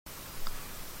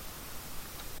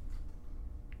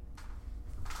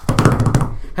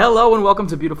Hello and welcome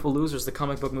to Beautiful Losers, the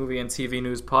comic book movie and TV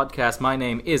news podcast. My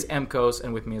name is Mkos,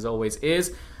 and with me as always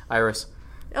is Iris.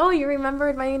 Oh, you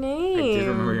remembered my name. I did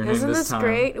remember your name Isn't this time.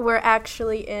 great? We're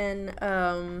actually in,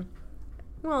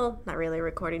 well, not really a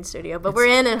recording studio, but we're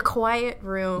in a quiet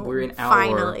room. We're in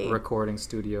finally. our recording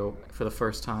studio for the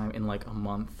first time in like a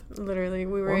month. Literally,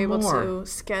 we were Or able more. to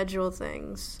schedule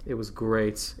things. It was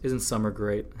great. Isn't summer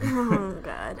great? Oh,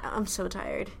 God. I'm so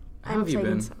tired. How have you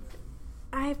been?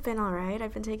 I've been all right.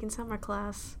 I've been taking summer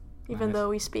class, even Nice. though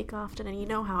we speak often, and you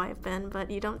know how I've been, but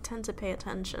you don't tend to pay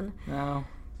attention. No.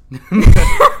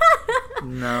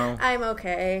 No. I'm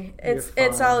okay. You're It's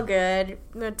fine. all good.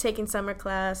 We're taking summer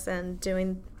class and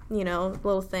doing,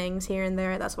 little things here and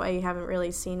there. That's why you haven't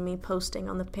really seen me posting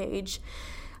on the page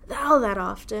all that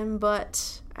often,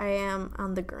 but I am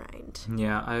on the grind.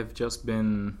 Yeah, I've just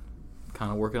been kind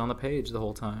of working on the page the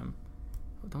whole time.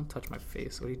 Oh, don't touch my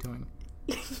face. What are you doing?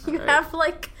 You Alright. have,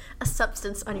 like, a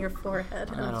substance on your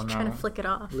forehead. I I'm don't trying to know. flick it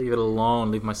off. Leave it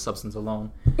alone. Leave my substance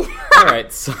alone. All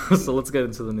right, so let's get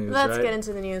into the news, Let's right? get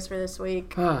into the news for this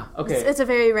week. Okay. It's a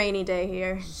very rainy day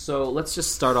here. So let's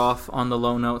just start off on the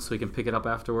low note so we can pick it up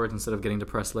afterwards instead of getting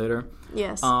depressed later.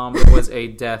 Yes. There was a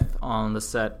death on the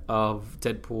set of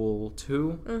Deadpool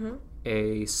 2. Mm-hmm.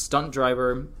 A stunt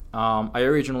driver. I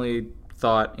originally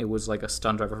thought it was like a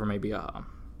stunt driver for maybe, I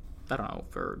don't know,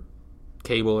 for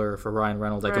Cable or for Ryan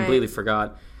Reynolds. I Right. completely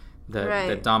forgot that, Right.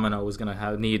 that Domino was going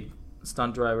to need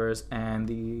stunt drivers. And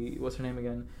what's her name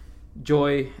again?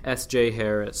 Joy S.J.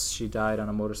 Harris. She died on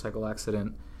a motorcycle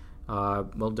accident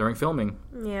during filming.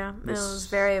 Yeah, This- it was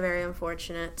very, very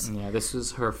unfortunate. Yeah, this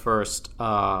is her first,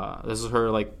 this is her,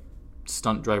 like,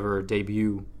 stunt driver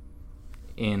debut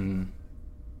in,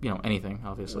 anything,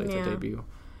 obviously. It's Yeah. a debut.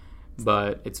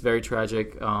 But it's very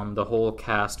tragic. The whole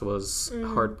cast was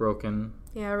heartbroken,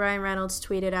 Yeah, Ryan Reynolds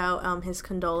tweeted out his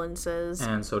condolences.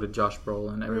 and so did Josh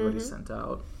Brolin. Everybody sent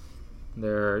out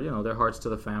their hearts to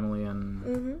the family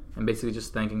and basically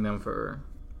just thanking them for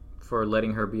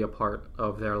letting her be a part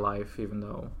of their life, even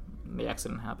though the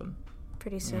accident happened.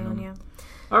 Pretty soon, yeah.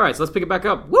 All right, so let's pick it back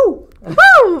up. Woo!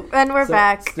 Woo! And we're So,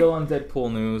 back. Still on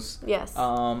Deadpool news. Yes.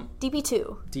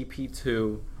 DP2.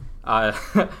 DP2.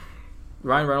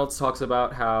 Ryan Reynolds talks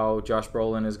about how Josh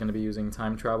Brolin is going to be using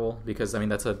time travel because,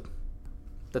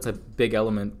 that's a big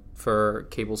element for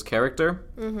Cable's character.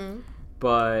 Mm-hmm.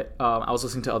 But I was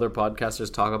listening to other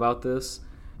podcasters talk about this,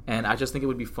 and I just think it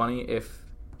would be funny if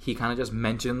he kind of just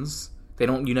mentions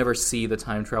you never see the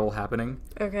time travel happening.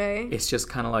 Okay. It's just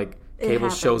kind of like It Cable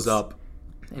shows happens. up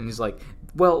and he's like,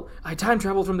 well, I time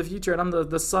traveled from the future and I'm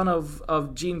the son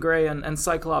of Jean Grey and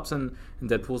Cyclops, and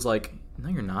Deadpool's like, no,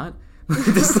 you're not.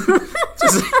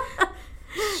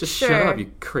 just shut Sure. up,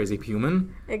 you crazy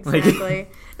human. Exactly.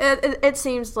 It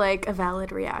seems like a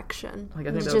valid reaction. Like,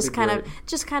 I think that just would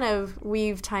be kind of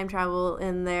weave time travel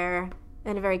in there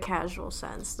in a very casual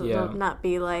sense. Yeah. Not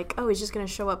be like, oh, he's just going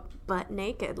to show up butt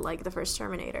naked like the first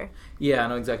Terminator. Yeah,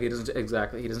 no, exactly.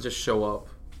 He doesn't just show up.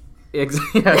 Yeah,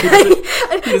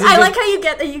 I like how you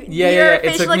get your It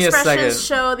took facial me a expressions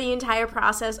second. show the entire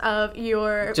process of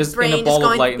your just brain in a ball just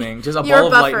going, of lightning. Just a you're ball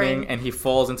of buffering. lightning, and he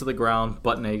falls into the ground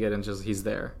butt naked, and he's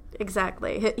there.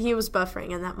 Exactly. He was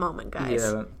buffering in that moment, guys.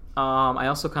 Yeah. I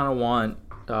also kind of want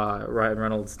Ryan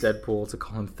Reynolds' Deadpool to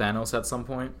call him Thanos at some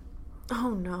point.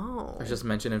 Oh, no. Or just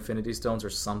mention Infinity Stones or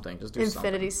something. Just do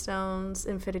Infinity Stones,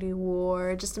 Infinity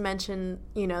War, just to mention,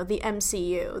 the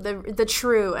MCU, the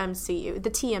true MCU, the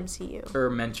TMCU. something. Or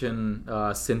mention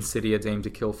Sin City: A Dame to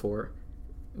Kill For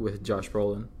with Josh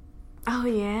Brolin. Oh,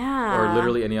 yeah. Or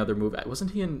literally any other movie.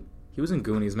 Wasn't he in... He was in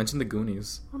Goonies. Mention the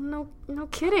Goonies. Oh, no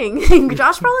kidding.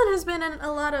 Josh Brolin has been in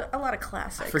a lot of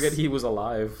classics. I forget he was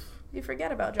alive. You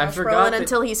forget about I Josh forgot Brolin that-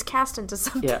 until he's cast into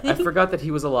something. Yeah, I forgot that he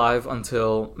was alive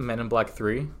until Men in Black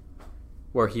 3,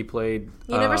 where he played...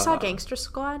 You never saw Gangster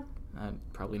Squad?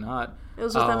 Probably not. It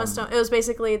was with Emma Stone. It was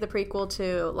basically the prequel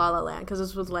to La La Land, because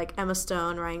this was like Emma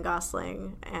Stone, Ryan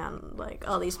Gosling, and like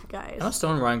all these guys. Emma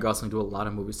Stone and Ryan Gosling do a lot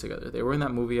of movies together. They were in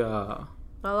that movie... La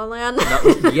La Land?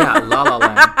 Yeah, La La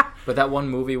Land. But that one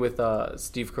movie with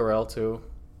Steve Carell, too.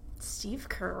 Steve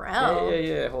Carell?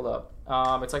 Yeah. Hold up.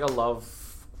 It's like a love...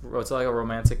 It's like a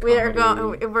romantic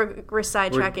comedy. We're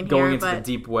sidetracking We're going here, into but the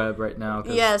deep web right now.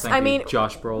 yes, thank I you, mean,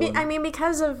 Josh Brolin.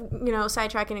 because of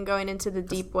sidetracking and going into the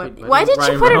deep web. Why Why did did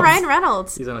you Ryan put in Reynolds? Ryan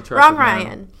Reynolds? He's an attractive Wrong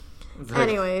man. Ryan.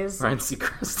 Anyways, Ryan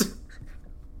Seacrest.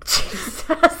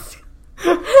 Jesus.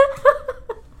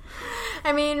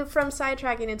 I mean, from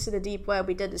sidetracking into the deep web,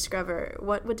 we did discover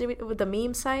what did we with the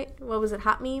meme site? What was it?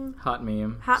 Hot Meme? Hot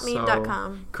meme.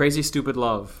 Hotmeme.com. So, Crazy Stupid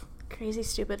Love. Crazy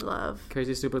Stupid Love.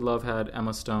 Crazy Stupid Love had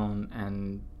Emma Stone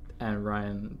and and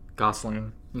Ryan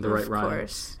Gosling, the right Of Ryan.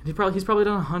 course. He's probably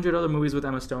done 100 other movies with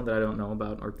Emma Stone that I don't know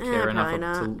about or care enough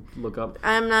to look up.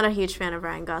 I'm not a huge fan of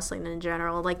Ryan Gosling in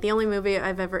general. Like, the only movie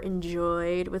I've ever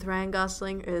enjoyed with Ryan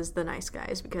Gosling is The Nice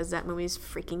Guys, because that movie's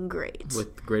freaking great.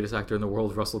 With the greatest actor in the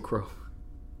world, Russell Crowe.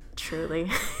 Truly.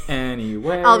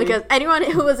 Anyway. All because anyone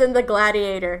who was in The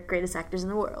Gladiator, greatest actors in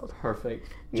the world. Perfect.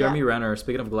 Jeremy Renner,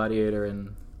 speaking of Gladiator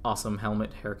and awesome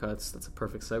helmet haircuts, that's a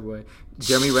perfect segue.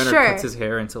 Jeremy Renner cuts his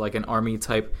hair into like an army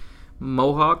type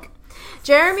mohawk.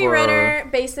 Jeremy Renner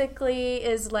basically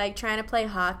is like trying to play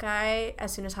Hawkeye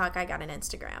as soon as Hawkeye got an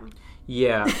Instagram.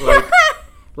 Yeah,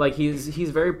 like he's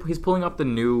pulling up the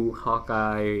new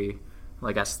Hawkeye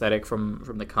like aesthetic from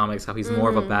the comics, how he's more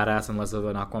of a badass and less of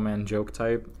an Aquaman joke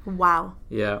type. Wow.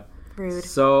 Yeah. Rude.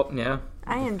 So, yeah.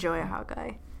 I enjoy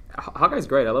Hawkeye. Hawkeye's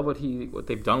great. I love what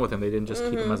they've done with him. They didn't just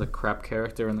keep him as a crap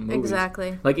character in the movies.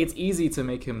 Exactly. Like, it's easy to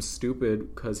make him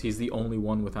stupid because he's the only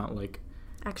one without, like...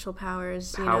 actual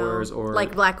powers, or...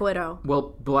 like Black Widow.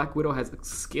 Well, Black Widow has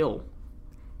skill.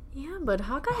 Yeah, but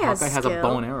Hawkeye has skill. Hawkeye has a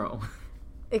bow and arrow.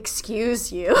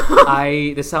 Excuse you.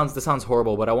 This sounds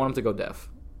horrible, but I want him to go deaf.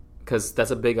 Because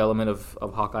that's a big element of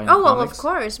Hawkeye in the comics. Well, of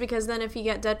course, because then if you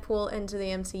get Deadpool into the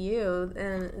MCU,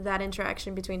 then that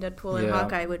interaction between Deadpool and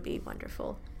Hawkeye would be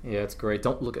wonderful. Yeah, it's great.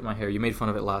 Don't look at my hair. You made fun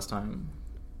of it last time.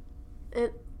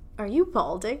 Are you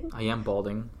balding? I am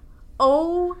balding.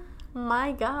 Oh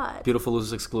my god. Beautiful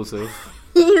Losers exclusive.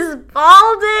 He's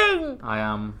balding! I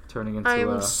am turning into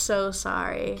I'm so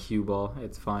sorry. Cue ball.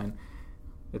 It's fine.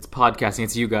 It's podcasting.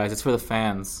 It's you guys. It's for the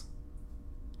fans.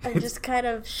 I'm just kind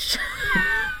of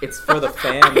It's for the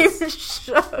fans. I'm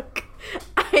shook.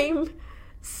 I'm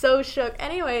so shook.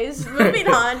 Anyways, moving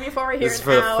on before we hear This is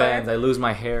for the fans. I lose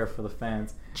my hair for the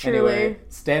fans. Truly. Anyway,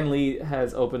 Stan Lee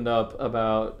has opened up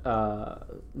about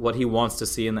what he wants to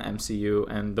see in the MCU,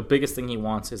 and the biggest thing he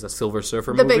wants is a Silver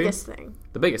Surfer movie. The biggest thing.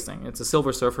 The biggest thing. It's a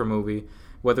Silver Surfer movie,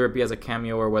 whether it be as a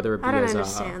cameo or whether it be as a... I don't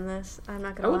understand this. I'm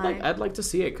not going to lie. I'd like to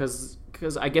see it because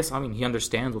I guess, he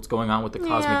understands what's going on with the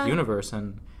cosmic universe,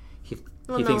 and he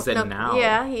thinks that now...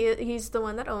 Yeah, he's the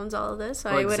one that owns all of this, so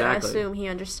I would assume he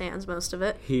understands most of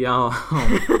it. He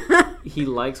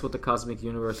likes what the cosmic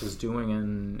universe is doing,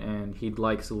 and he'd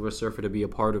like Silver Surfer to be a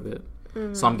part of it.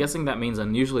 Mm-hmm. So I'm guessing that means,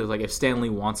 and usually, like, if Stan Lee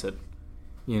wants it,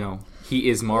 he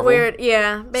is Marvel. Weird,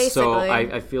 yeah, basically. So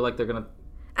I feel like they're going to...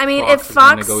 if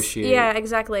Fox... negotiate yeah,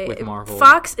 exactly. with Marvel.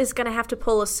 Fox is going to have to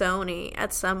pull a Sony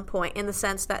at some point, in the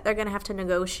sense that they're going to have to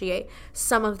negotiate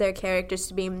some of their characters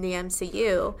to be in the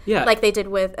MCU. Yeah. Like they did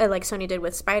with... like Sony did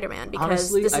with Spider-Man, because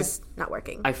honestly, this is not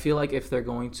working. I feel like if they're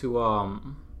going to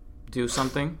do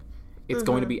something, it's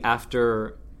going to be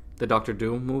after the Doctor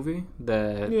Doom movie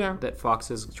that Fox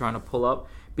is trying to pull up,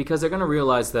 because they're going to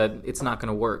realize that it's not going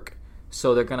to work.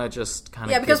 So they're going to just kind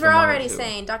of... Yeah, because we're already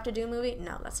saying Doctor Doom movie?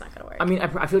 No, that's not going to work. I mean, I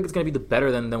feel like it's going to be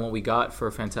better than what we got for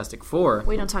Fantastic Four.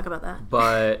 We don't talk about that.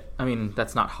 But,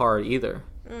 that's not hard either.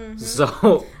 Mm-hmm.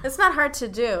 So... It's not hard to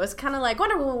do. It's kind of like,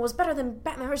 Wonder Woman was better than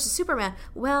Batman vs. Superman.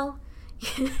 Well...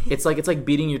 it's like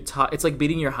beating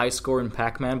your high score in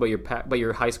Pac-Man, but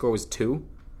your high score was 2.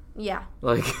 Yeah.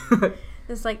 Like...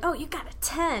 It's like, oh, you got a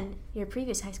 10. Your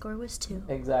previous high score was 2.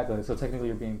 Exactly. So technically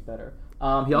you're being better.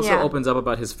 He also opens up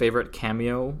about his favorite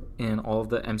cameo in all of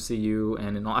the MCU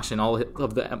and in all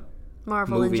of the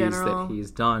Marvel movies in general that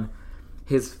he's done.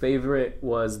 His favorite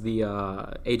was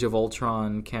the Age of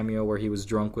Ultron cameo where he was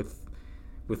drunk with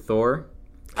Thor.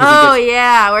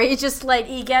 Where he just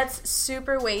he gets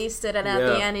super wasted, and at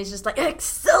the end he's just like,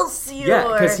 Excelsior! Yeah,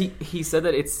 because he said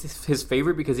that it's his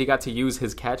favorite because he got to use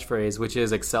his catchphrase, which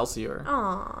is Excelsior.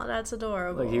 Aw, that's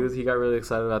adorable. Like he got really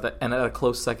excited about that, and at a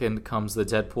close second comes the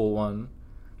Deadpool one.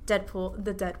 The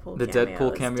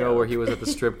Deadpool cameo where he was at the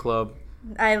strip club.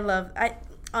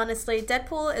 Honestly,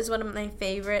 Deadpool is one of my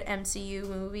favorite MCU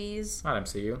movies. Not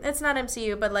MCU. It's not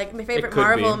MCU, but my favorite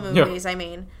Marvel movies. Yeah. I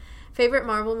mean. Favorite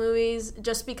Marvel movies,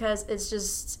 just because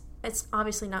it's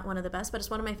obviously not one of the best, but it's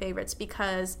one of my favorites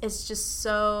because it's just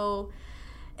so...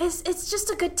 It's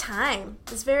just a good time.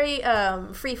 It's very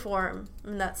free-form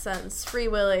in that sense. Free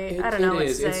Willy. I don't know what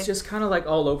to say. It's just kind of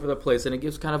all over the place, and it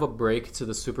gives kind of a break to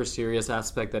the super serious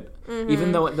aspect that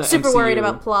even though the super MCU, worried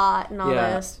about plot and all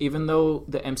this. Even though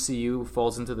the MCU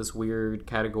falls into this weird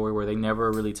category where they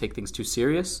never really take things too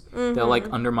serious, they'll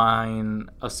undermine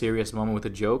a serious moment with a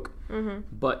joke.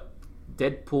 But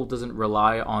Deadpool doesn't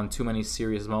rely on too many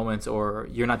serious moments, or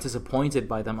you're not disappointed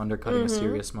by them undercutting a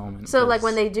serious moment. So,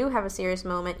 when they do have a serious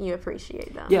moment, you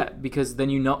appreciate them. Yeah, because then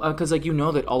because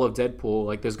that all of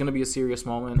Deadpool, there's going to be a serious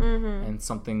moment, and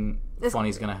something funny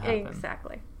is going to happen.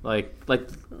 Exactly. Like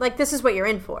this is what you're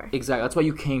in for. Exactly. That's why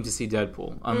you came to see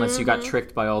Deadpool, unless you got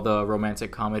tricked by all the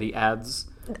romantic comedy ads.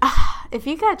 If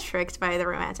you got tricked by the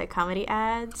romantic comedy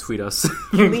ads, Tweet us.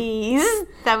 please.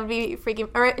 That would be freaking...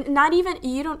 Or not even...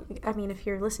 You don't... I mean, if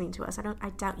you're listening to us, I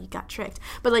doubt you got tricked.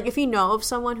 But, like, if you know of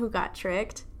someone who got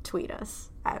tricked, tweet us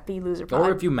at BeLoserPod.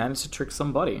 Or if you managed to trick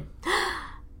somebody.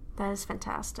 That is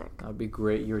fantastic. That would be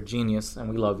great. You're a genius, and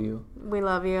we love you. We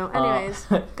love you. Anyways,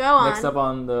 go on. Next up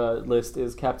on the list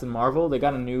is Captain Marvel. They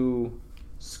got a new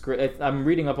script. I'm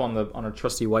reading up on a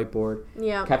trusty whiteboard.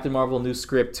 Yeah. Captain Marvel new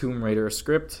script, Tomb Raider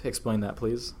script. Explain that,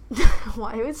 please.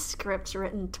 Why was scripts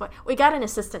written twice? We got an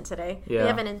assistant today. Yeah. We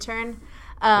have an intern.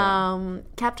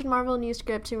 Captain Marvel new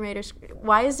script, Tomb Raider script.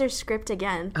 Why is there script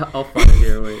again? I'll find it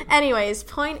here. Wait. Anyways,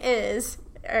 point is...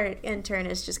 Our intern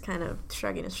is just kind of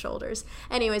shrugging his shoulders.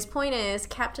 Anyways, point is,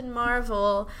 Captain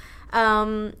Marvel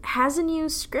has a new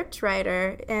script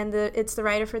writer, and it's the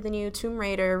writer for the new Tomb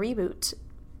Raider reboot.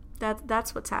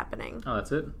 That's what's happening. Oh,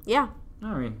 that's it? Yeah.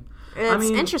 I mean, It's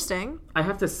interesting. I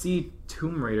have to see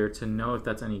Tomb Raider to know if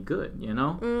that's any good, you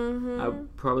know? Mm-hmm. I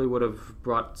probably would have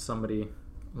brought somebody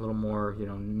a little more,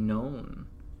 known.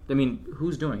 I mean,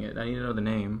 who's doing it? I need to know the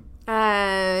name.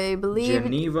 I believe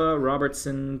Geneva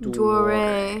Robertson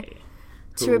Dore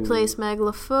to replace Meg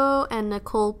LaFoe and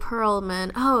Nicole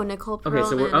Perlman. Oh, Nicole Perlman. Okay,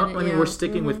 so we're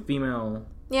sticking with female.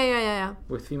 Yeah.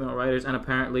 With female writers, and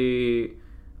apparently,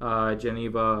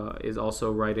 Geneva is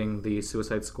also writing the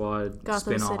Suicide Squad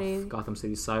spin-off, Gotham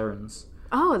City Sirens.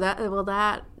 Oh, that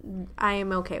I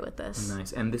am okay with this.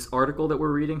 Nice, and this article that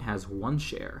we're reading has 1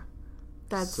 share.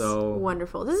 That's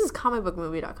wonderful. This is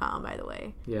comicbookmovie.com, by the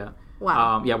way. Yeah.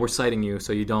 Wow. Yeah, we're citing you,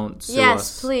 so you don't sue us.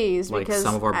 Yes, please, like because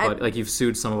some of our like you've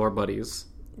sued some of our buddies.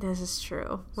 This is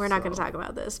true. We're not going to talk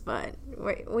about this, but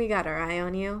we got our eye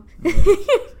on you.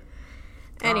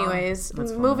 Anyways,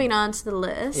 moving on to the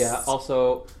list. Yeah.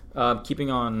 Also, keeping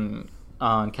on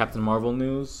Captain Marvel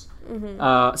news,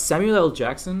 Samuel L.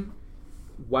 Jackson.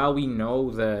 While we know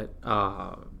that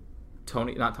not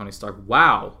Tony Stark.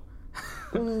 Wow.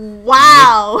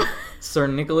 Sir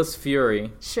Nicholas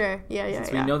Fury. Sure. Yeah.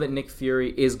 Since we know that Nick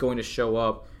Fury is going to show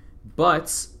up,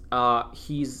 but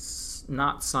he's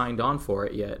not signed on for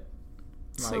it yet.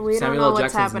 So we don't know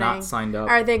what's happening. Not signed up.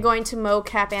 Are they going to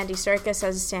mocap Andy Serkis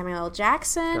as Samuel L.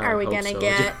 Jackson? Are we gonna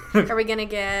get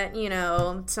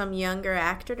some younger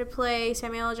actor to play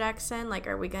Samuel L. Jackson? Like,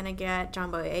 are we gonna get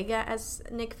John Boyega as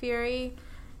Nick Fury?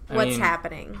 What's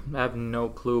happening? I have no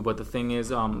clue, but the thing is,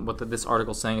 this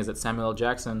article is saying is that Samuel L.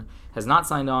 Jackson has not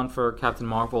signed on for Captain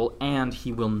Marvel, and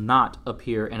he will not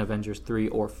appear in Avengers 3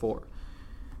 or 4.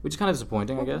 Which is kind of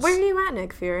disappointing, I guess. Where are you at,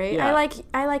 Nick Fury? Yeah.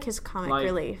 I like his comic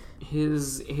relief. I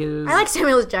like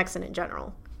Samuel L. Jackson in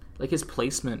general. Like, his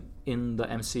placement in the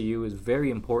MCU is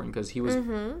very important, because he was,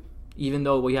 even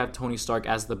though we have Tony Stark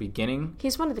as the beginning,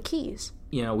 he's one of the keys.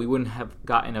 We wouldn't have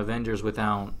gotten Avengers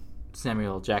without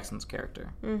Samuel L. Jackson's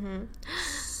character.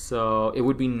 So it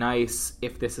would be nice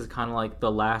if this is kind of like the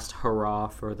last hurrah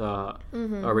for the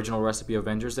original recipe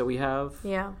Avengers that we have.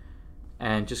 Yeah.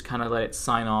 And just kind of let it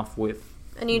sign off with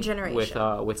a new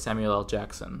generation. With Samuel L.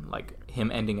 Jackson, like him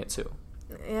ending it too.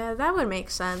 Yeah, that would make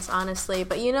sense, honestly.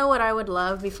 But you know what I would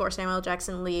love before Samuel L.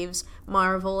 Jackson leaves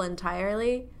Marvel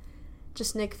entirely?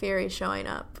 Just Nick Fury showing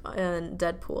up in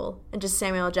Deadpool. And just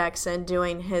Samuel L. Jackson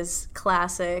doing his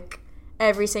classic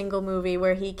every single movie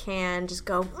where he can just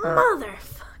go,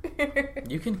 motherfucker.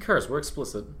 You can curse. We're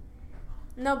explicit.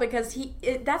 No, because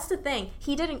that's the thing.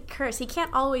 He didn't curse. He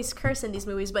can't always curse in these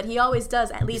movies, but he always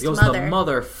does, at least he goes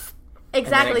mother.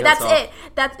 Exactly. That's it.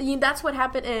 That's what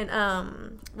happened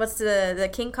in what's the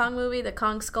King Kong movie, the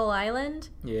Kong Skull Island?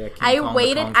 Yeah,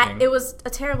 it was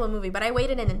a terrible movie, but I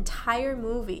waited an entire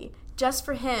movie just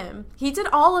for him. He did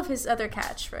all of his other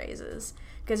catchphrases.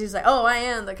 Because he's like, oh, I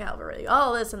am the cavalry,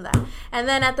 all this and that. And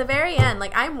then at the very end,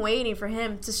 like, I'm waiting for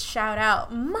him to shout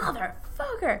out,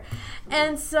 motherfucker.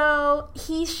 And so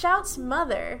he shouts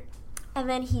mother, and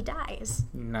then he dies.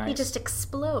 Nice. He just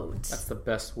explodes. That's the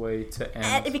best way to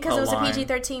end because it was a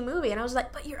PG-13 movie. And I was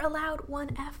like, but you're allowed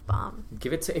one F-bomb.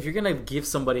 If you're going to give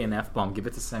somebody an F-bomb, give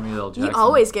it to Samuel L. Jackson. You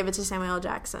always give it to Samuel L.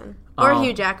 Jackson. Or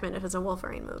Hugh Jackman if it's a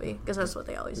Wolverine movie. Because that's what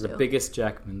they always do. The biggest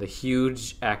Jackman. The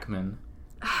huge Ackman.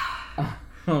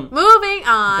 Moving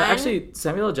on. Actually,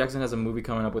 Samuel L. Jackson has a movie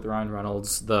coming up with Ryan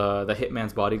Reynolds, the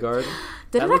Hitman's Bodyguard.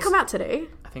 Did that come out today?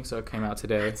 I think so. It came out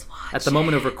today. At the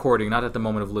moment of recording, not at the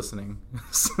moment of listening.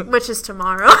 Which is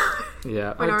tomorrow.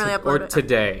 Yeah. Or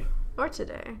today. Or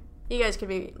today. You guys could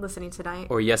be listening tonight.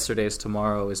 Or yesterday's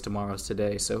tomorrow is tomorrow's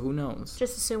today, so who knows?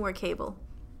 Just assume we're cable.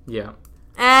 Yeah.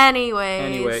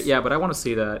 Anyway, yeah, but I want to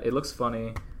see that. It looks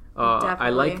funny.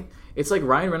 Definitely. It's like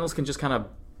Ryan Reynolds can just kind of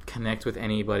connect with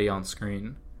anybody on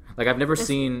screen. Like I've never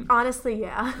seen honestly,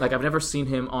 yeah. Like I've never seen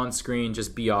him on screen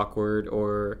just be awkward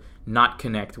or not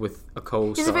connect with a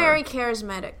co-star. He's a very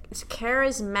charismatic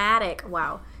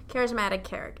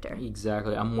character.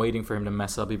 Exactly. I'm waiting for him to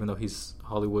mess up, even though he's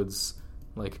Hollywood's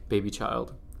like baby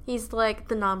child. He's like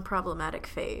the non-problematic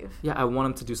fave. Yeah, I want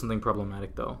him to do something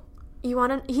problematic though. You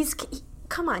want to?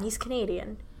 Come on, he's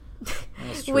Canadian.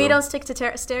 That's true. We don't stick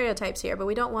to stereotypes here, but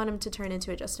we don't want him to turn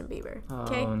into a Justin Bieber.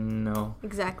 Okay? Oh no.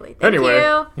 Exactly. Thank you. Anyway,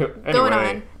 going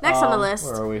on. Next on the list.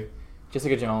 Where are we?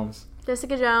 Jessica Jones.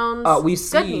 Jessica Jones. We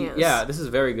see. Good news. Yeah, this is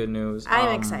very good news. I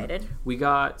am excited. We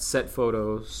got set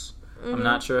photos. Mm-hmm. I'm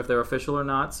not sure if they're official or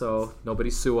not, so nobody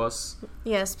sue us.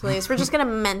 Yes, please. We're just gonna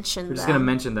mention. We're just gonna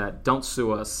mention that. Don't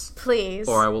sue us, please,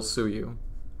 or I will sue you.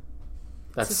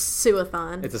 It's a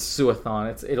sue-a-thon. It's a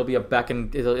sue-a-thon. It'll be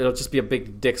it'll just be a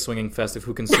big dick swinging fest of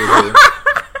who can sue who.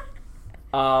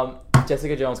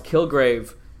 Jessica Jones,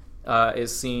 Kilgrave,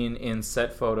 is seen in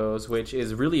set photos, which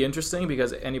is really interesting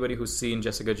because anybody who's seen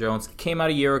Jessica Jones came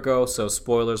out a year ago, so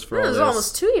spoilers for all this. It was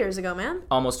almost 2 years ago, man.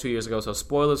 Almost 2 years ago, so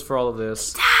spoilers for all of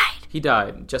this. He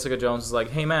died. Jessica Jones is like,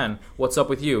 hey man, what's up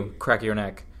with you? Crack your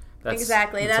neck. That's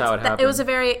how it happened. It was a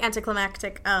very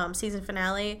anticlimactic season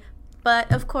finale.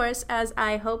 But, of course, as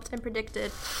I hoped and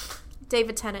predicted,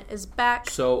 David Tennant is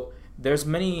back. So, there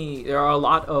are a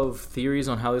lot of theories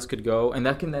on how this could go, and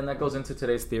that goes into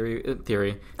today's theme,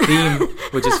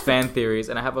 which is fan theories.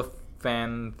 And I have a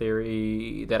fan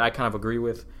theory that I kind of agree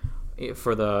with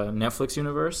for the Netflix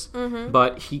universe. Mm-hmm.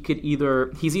 But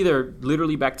he's either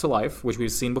literally back to life, which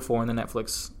we've seen before in the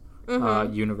Netflix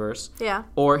universe. Yeah.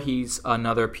 Or he's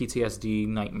another PTSD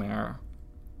nightmare.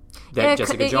 That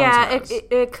Jessica Jones has.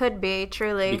 It could be,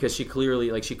 truly. Because she clearly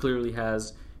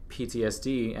has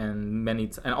PTSD,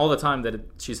 and all the time that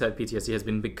she's had PTSD has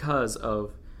been because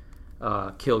of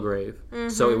Kilgrave. Mm-hmm.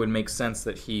 So it would make sense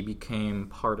that he became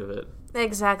part of it.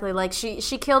 Exactly. Like, she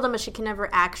killed him, but she can never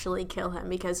actually kill him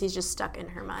because he's just stuck in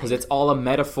her mind. Because it's all a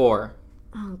metaphor.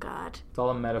 Oh, God. It's all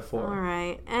a metaphor. All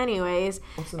right. Anyways.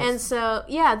 And so,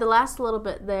 yeah, the last little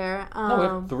bit there. No, we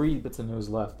have 3 bits of news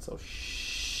left, so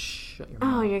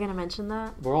Oh, you're going to mention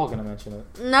that? We're all going to mention it.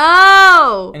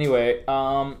 No! Anyway,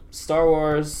 Star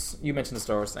Wars... You mentioned the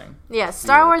Star Wars thing. Yeah,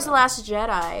 Star Wars The Last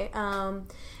Jedi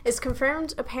is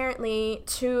confirmed, apparently,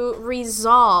 to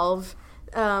resolve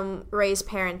Rey's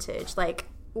parentage. Like,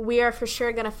 we are for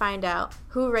sure going to find out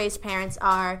who Rey's parents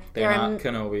are. They're not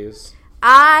Kenobis.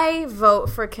 I vote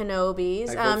for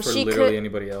Kenobis. I vote for literally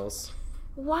anybody else.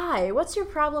 Why? What's your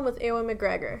problem with Ewan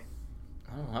McGregor?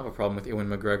 I don't have a problem with Ewan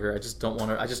McGregor. I just don't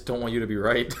want you to be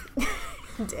right.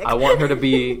 Dick. I want her to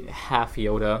be half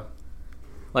Yoda.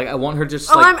 Like, I want her just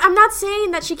I'm not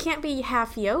saying that she can't be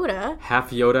half Yoda.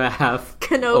 Half Yoda, half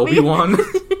Kenobi. Obi-Wan.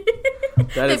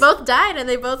 They both died and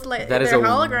they both that is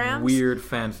holograms. A weird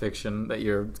fan fiction that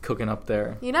you're cooking up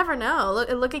there. You never know.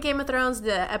 Look at Game of Thrones,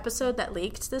 the episode that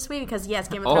leaked this week, because yes,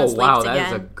 Game of Thrones leaked again. Oh wow, that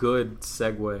is a good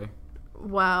segue.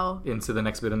 Wow. Into the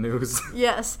next bit of news.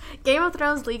 Yes. Game of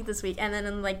Thrones leaked this week, and then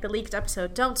in the leaked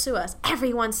episode, don't sue us,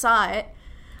 everyone saw it.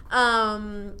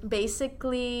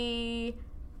 Basically,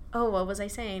 what was I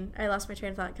saying? I lost my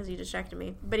train of thought because you distracted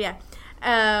me. But yeah.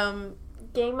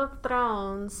 Game of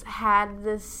Thrones had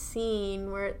this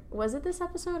scene where, was it this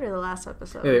episode or the last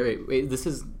episode? Wait. This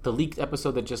is the leaked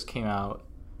episode that just came out.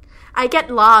 I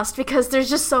get lost because there's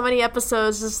just so many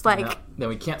episodes. Just like no, then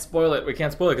we can't spoil it. We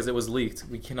can't spoil it because it was leaked.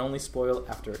 We can only spoil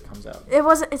after it comes out.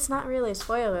 It's not really a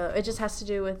spoiler. It just has to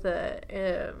do with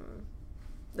the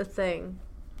thing.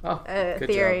 Oh, good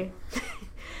theory. Job.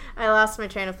 I lost my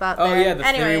train of thought there. Oh yeah, the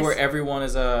theory where everyone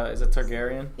is a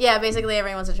Targaryen. Yeah, basically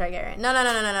everyone's a Targaryen.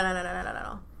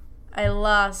 No. I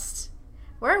lost.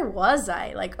 Where was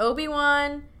I? Like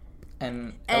Obi-Wan.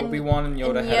 And Obi-Wan and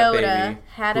Yoda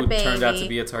had a baby. Who turned out to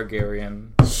be a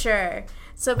Targaryen. Sure.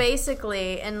 So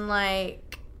basically, in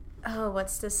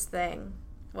what's this thing?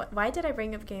 Why did I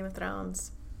bring up Game of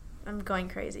Thrones? I'm going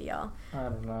crazy, y'all. I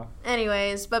don't know.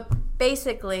 Anyways, but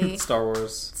basically... Star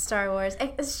Wars.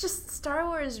 It's just, Star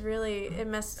Wars really, it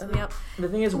messes me up. The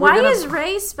thing is, why is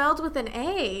Rey spelled with an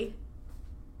A?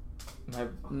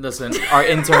 Listen, our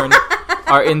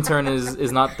intern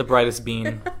is not the brightest bean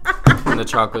in the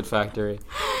chocolate factory.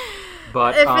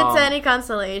 But if it's any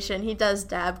consolation, he does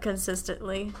dab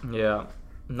consistently. Yeah,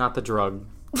 not the drug.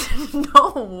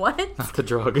 No, what? Not the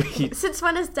drug. Since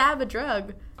when is dab a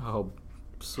drug? Oh,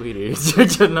 sweetie,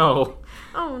 no.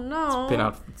 Oh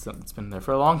no. It's been there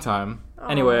for a long time. Oh,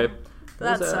 anyway,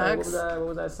 that sucks. What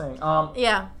was I saying?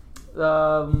 Yeah.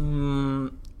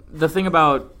 The thing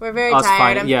about we're very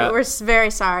tired. We're very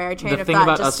sorry. Our train of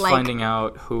thought just finding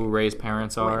out who Rey's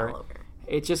parents are,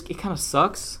 it kind of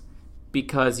sucks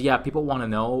Because people want to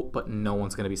know, but no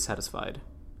one's going to be satisfied.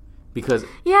 Because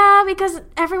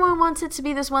everyone wants it to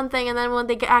be this one thing, and then when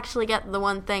they actually get the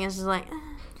one thing, it's just like...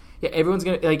 Yeah, everyone's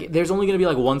going to... Like, there's only going to be,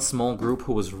 like, one small group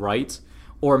who was right,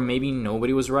 or maybe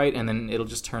nobody was right, and then it'll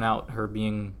just turn out her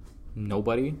being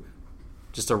nobody.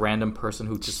 Just a random person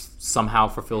who just somehow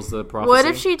fulfills the prophecy. What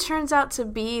if she turns out to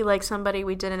be, like, somebody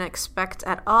we didn't expect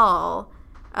at all?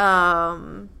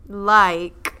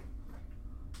 Like...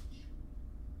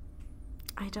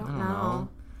 I don't know.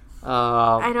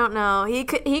 I don't know. He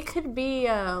could be.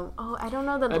 I don't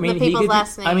know the people's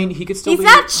last name. I mean, he could still. He's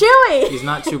not Chewie. He's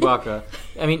not Chewbacca.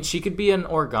 I mean, she could be an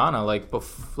Organa, like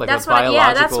that's a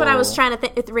biological. That's what I was trying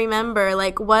to remember.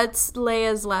 Like, what's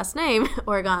Leia's last name?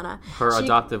 Organa. Her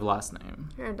adoptive last name.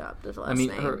 Her adoptive last name.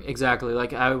 I mean, exactly.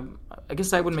 Like, I guess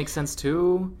that would make sense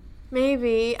too.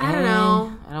 Maybe. I don't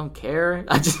know. I don't care.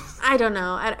 I don't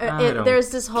know. There's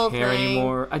this whole thing.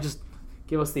 Anymore.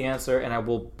 Give us the answer, and I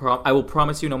will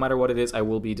promise you, no matter what it is, I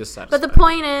will be dissatisfied. But the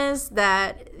point is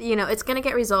that, it's going to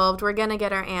get resolved. We're going to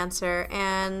get our answer.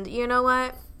 And you know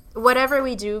what? Whatever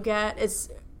we do get,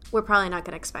 we're probably not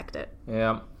going to expect it.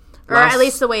 Yeah. Or at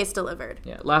least the way it's delivered.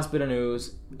 Yeah. Last bit of news,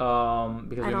 because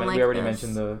we already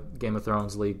mentioned the Game of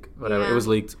Thrones leak. Whatever. Yeah. It was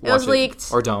leaked. Watch it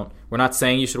leaked. Or don't. We're not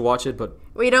saying you should watch it, but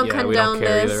we don't condone we don't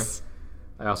care this. Either.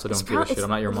 I also don't give a shit. I'm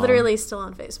not your mom. It's literally still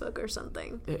on Facebook or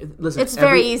something. Listen, it's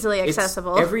very easily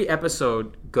accessible. Every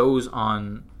episode goes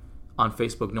on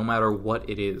Facebook, no matter what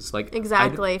it is. Like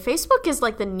exactly, Facebook is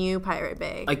like the new Pirate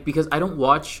Bay. Like because I don't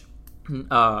watch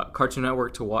Cartoon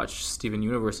Network to watch Steven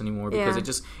Universe anymore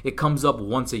because it comes up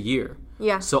once a year.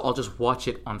 Yeah. So I'll just watch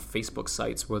it on Facebook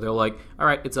sites where they're like, "All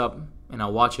right, it's up," and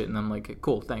I'll watch it, and I'm like,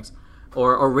 "Cool, thanks."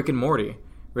 Or Rick and Morty.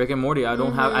 I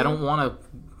don't want to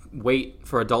wait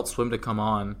for Adult Swim to come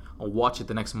on. I'll watch it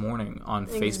the next morning on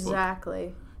Facebook.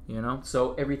 Exactly.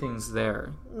 So everything's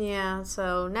there. Yeah,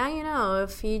 so now you know.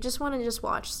 If you just want to just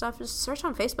watch stuff, just search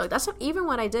on Facebook. That's even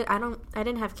what I did. I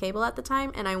didn't have cable at the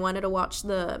time, and I wanted to watch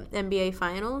the NBA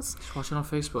Finals. Just watch it on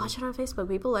Facebook. Watch it on Facebook.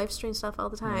 People live stream stuff all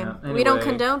the time. Yeah, anyway, we don't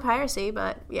condone piracy,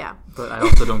 but yeah. But I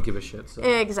also don't give a shit. So.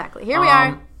 Exactly. Here we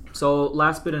are. So,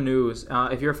 last bit of news.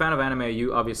 If you're a fan of anime,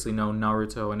 you obviously know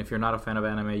Naruto. And if you're not a fan of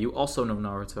anime, you also know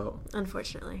Naruto.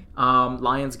 Unfortunately.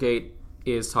 Lionsgate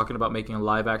is talking about making a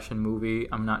live-action movie.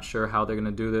 I'm not sure how they're going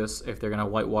to do this, if they're going to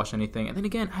whitewash anything. And then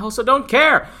again, I also don't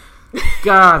care.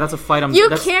 God, that's a fight.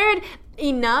 Cared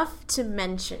enough to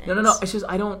mention it. No. It's just,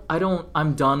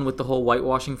 I'm done with the whole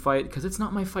whitewashing fight, because it's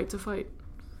not my fight to fight.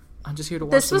 I'm just here to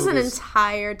watch This was movies. An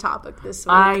entire topic this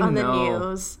week on the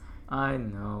news. I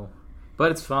know.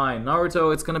 But it's fine.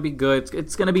 Naruto, it's going to be good.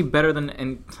 It's going to be better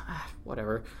than...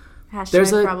 whatever.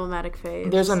 Hashtag problematic phase.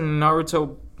 There's a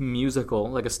Naruto musical,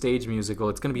 like a stage musical.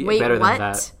 It's going to be better than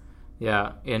that.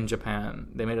 Yeah, in Japan.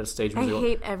 They made it a stage musical. I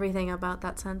hate everything about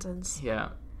that sentence. Yeah.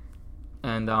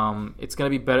 And it's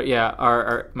going to be better.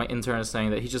 Yeah, my intern is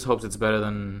saying that he just hopes it's better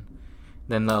than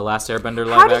the Last Airbender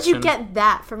live action. How did you get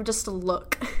that from just a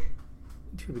look?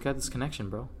 Dude, we got this connection,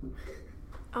 bro.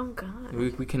 Oh, God.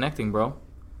 We connecting, bro.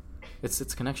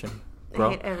 It's connection, bro.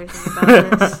 I hate everything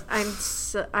about this.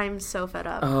 I'm so fed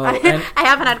up. I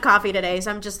haven't had coffee today,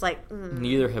 so I'm just like...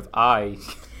 Neither have I.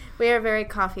 We are very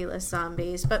coffeeless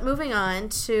zombies. But moving on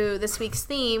to this week's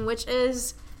theme, which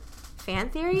is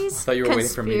fan theories. I thought you were waiting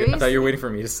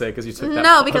for me to say, because you took that.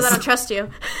 No, because I don't trust you.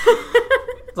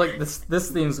 It's like this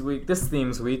theme's week. This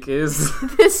theme's week is.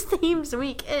 This theme's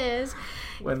week is.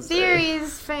 Wednesday.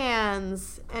 Theories,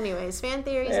 fans. Anyways, fan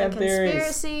theories and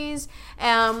conspiracies.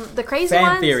 The crazy ones.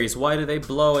 Fan theories. Why do they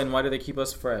blow and why do they keep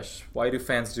us fresh? Why do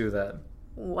fans do that?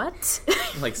 What?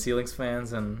 Like ceiling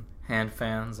fans and hand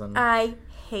fans and I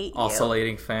hate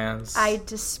oscillating fans. I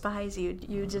despise you.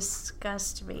 You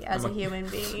disgust me as a human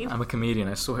being. I'm a comedian,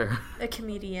 I swear. A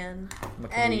comedian.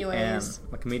 Anyways.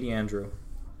 I'm a comedian, Andrew.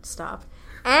 Stop.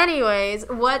 Anyways,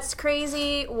 what's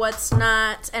crazy, what's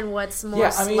not, and what's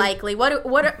most likely?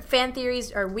 What fan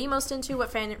theories are we most into? What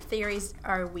fan theories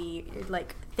are we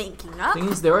thinking up? The thing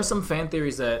is, there are some fan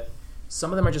theories that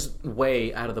some of them are just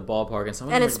way out of the ballpark, and some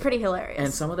of them it's pretty hilarious.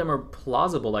 And some of them are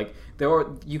plausible. Like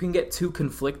you can get two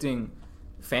conflicting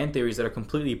fan theories that are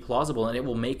completely plausible, and it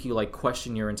will make you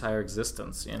question your entire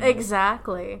existence. You know?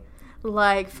 Exactly.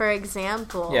 Like, for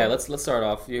example... Yeah, let's start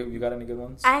off. You got any good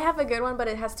ones? I have a good one, but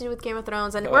it has to do with Game of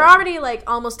Thrones. And we're already,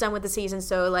 almost done with the season.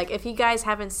 So, if you guys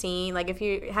haven't seen... if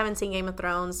you haven't seen Game of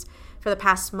Thrones for the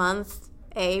past month,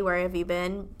 A, where have you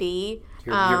been? B...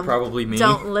 You're probably me.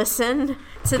 Don't listen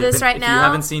to this right now. If you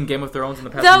haven't seen Game of Thrones in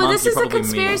the past month, this is a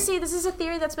conspiracy. This is a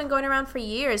theory that's been going around for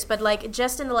years. But,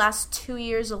 just in the last 2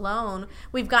 years alone,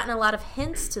 we've gotten a lot of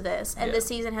hints to this. And this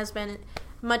season has been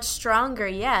much stronger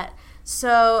yet.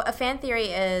 So a fan theory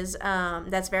is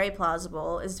that's very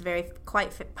plausible, is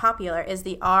quite popular, is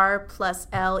the R plus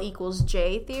L equals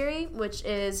J theory, which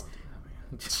is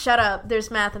shut up.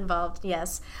 There's math involved.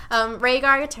 Yes,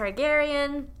 Rhaegar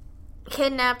Targaryen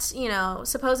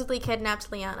supposedly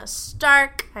kidnapped Lyanna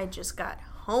Stark. I just got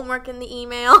homework in the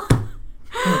email.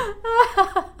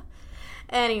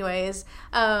 Anyways,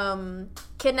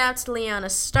 kidnapped Lyanna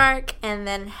Stark and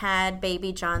then had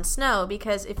baby Jon Snow,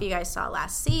 because if you guys saw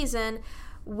last season,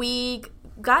 we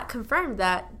got confirmed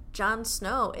that Jon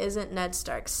Snow isn't Ned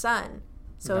Stark's son.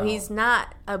 So he's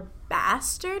not a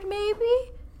bastard,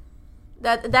 maybe?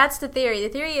 That's the theory. The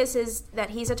theory is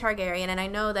that he's a Targaryen, and I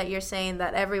know that you're saying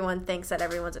that everyone thinks that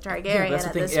everyone's a Targaryen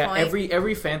at this point.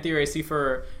 Every fan theory I see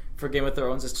for Game of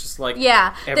Thrones, it's just like,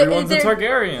 everyone's a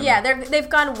Targaryen. Yeah, they've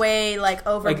gone way,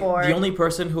 overboard. Like, the only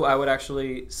person who I would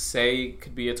actually say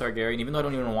could be a Targaryen, even though I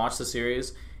don't even watch the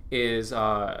series, is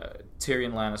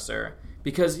Tyrion Lannister.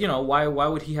 Because, why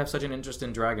would he have such an interest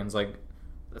in dragons? Like,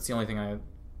 that's the only thing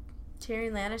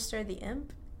Tyrion Lannister, the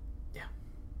imp? Yeah.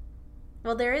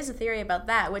 Well, there is a theory about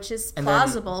that, which is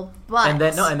plausible, but... And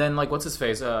then, what's his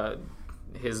face?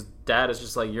 His dad is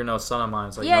just like, you're no son of mine.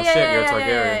 It's like, you're a Targaryen.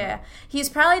 Yeah. He's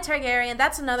probably Targaryen.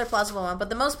 That's another plausible one. But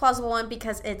the most plausible one,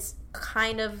 because it's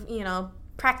kind of,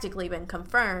 practically been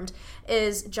confirmed,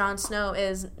 is Jon Snow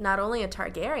is not only a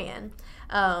Targaryen.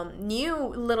 New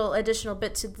little additional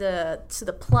bit to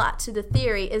the plot, to the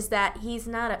theory, is that he's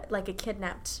not a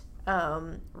kidnapped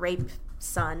rape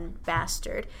son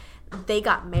bastard. They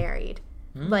got married.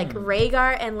 Like,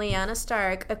 Rhaegar and Lyanna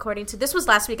Stark, according to... This was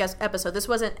last week's episode. This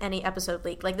wasn't any episode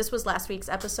leak. Like, this was last week's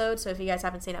episode, so if you guys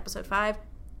haven't seen episode 5,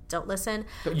 don't listen.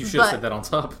 You should have said that on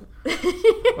top.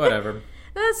 Whatever.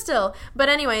 Still. But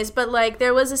anyways,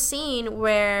 there was a scene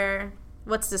where...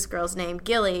 What's this girl's name?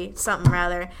 Gilly, something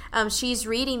rather. She's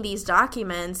reading these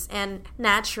documents, and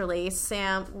naturally,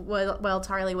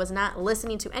 Tarly was not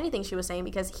listening to anything she was saying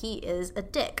because he is a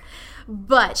dick.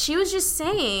 But she was just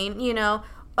saying,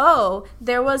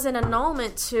 there was an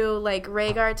annulment to,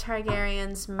 Rhaegar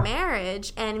Targaryen's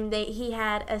marriage, and he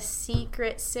had a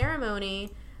secret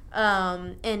ceremony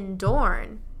in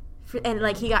Dorne,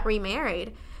 and, he got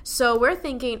remarried. So we're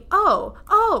thinking, oh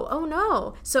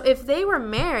no. So if they were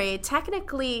married,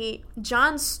 technically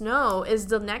Jon Snow is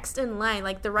the next in line,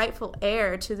 the rightful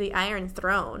heir to the Iron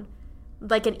Throne.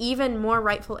 An even more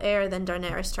rightful heir than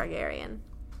Daenerys Targaryen.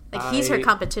 He's her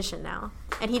competition now,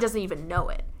 and he doesn't even know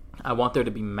it. I want there to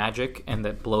be magic, and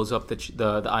that blows up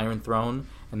the Iron Throne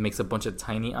and makes a bunch of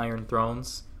tiny Iron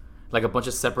Thrones, a bunch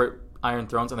of separate Iron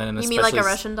Thrones, and then you mean like a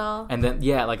Russian doll? And then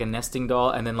a nesting doll,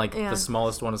 and then the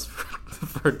smallest one is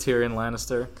for Tyrion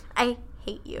Lannister. I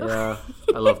hate you. Yeah,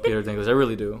 I love Peter Dinklage. I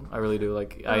really do.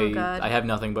 God. I have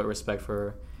nothing but respect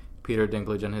for Peter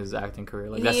Dinklage and his acting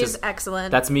career. He is excellent.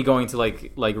 That's me going to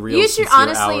real. You should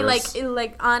honestly hours.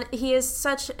 He is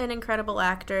such an incredible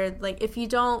actor. If you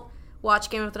don't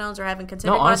watch Game of Thrones or haven't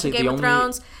considered watching Game of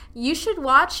Thrones, you should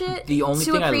watch it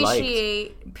to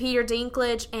appreciate Peter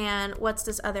Dinklage and what's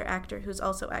this other actor who's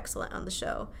also excellent on the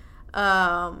show.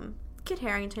 Kit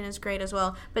Harington is great as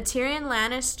well. But Tyrion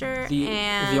Lannister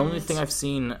the only thing I've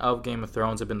seen of Game of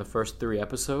Thrones have been the first 3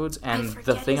 episodes, and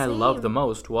the thing I loved the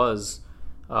most was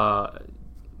Tyrion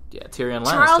Lannister.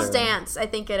 Charles Dance, I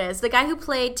think it is. The guy who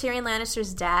played Tyrion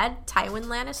Lannister's dad, Tywin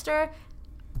Lannister,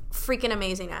 freaking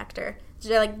amazing actor.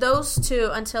 Those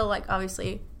two, until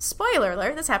obviously, spoiler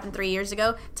alert, this happened 3 years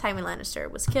ago, Tywin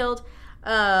Lannister was killed.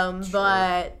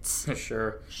 But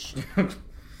sure.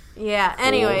 Yeah,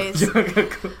 anyways.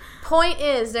 Point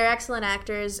is, they're excellent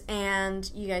actors, and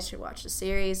you guys should watch the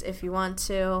series if you want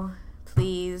to.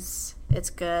 Please. It's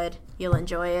good. You'll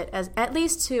enjoy it, at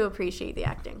least to appreciate the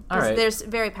acting. Right. There's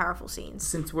very powerful scenes.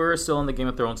 Since we're still on the Game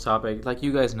of Thrones topic,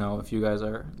 you guys know, if you guys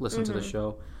are listening to the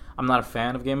show, I'm not a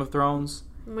fan of Game of Thrones.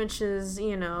 Which is,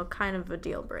 kind of a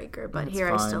deal breaker, but it's here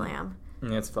fine. I still am.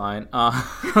 It's fine. What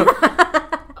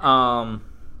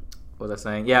was I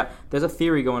saying? Yeah, there's a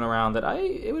theory going around that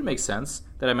it would make sense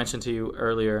that I mentioned to you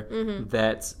earlier,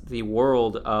 that the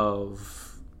world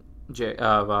of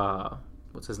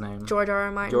what's his name? George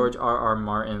R.R. Martin. George R.R.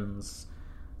 Martin's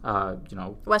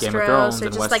Westeros, Game of Thrones, or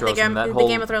and just Westeros, the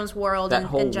Game of Thrones world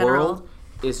in general. World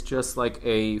is just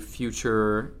a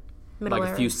future,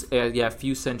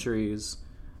 few centuries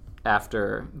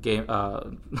after Lord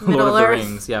of the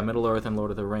Rings. Yeah, Middle Earth and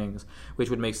Lord of the Rings, which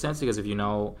would make sense because if you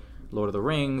know Lord of the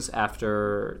Rings,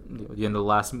 after the end of the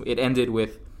last, it ended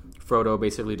with Frodo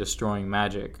basically destroying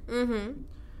magic,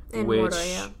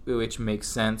 which makes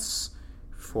sense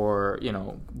for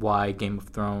why Game of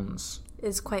Thrones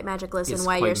is quite magicless and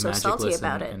why you're so salty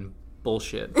about it. And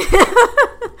bullshit.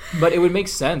 But it would make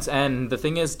sense. And the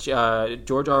thing is,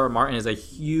 George R.R. Martin is a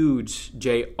huge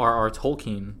J.R.R.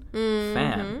 Tolkien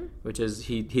fan, which is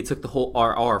he took the whole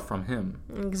R.R. from him.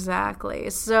 Exactly.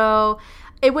 So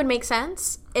it would make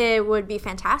sense. It would be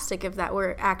fantastic if that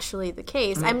were actually the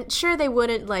case. I'm sure they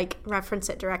wouldn't like reference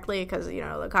it directly because, you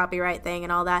know, the copyright thing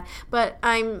and all that. But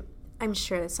I'm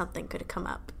sure that something could come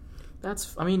up.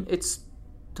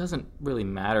 Doesn't really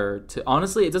matter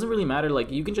honestly, it doesn't really matter.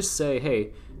 Like, you can just say,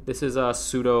 hey, this is a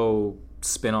pseudo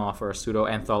spin-off or a pseudo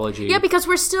anthology. Yeah, because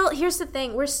here's the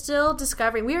thing,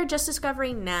 we are just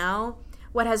discovering now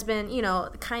what has been, you know,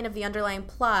 kind of the underlying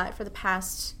plot for the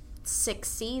past 6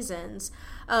 seasons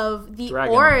of the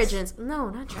origins. No,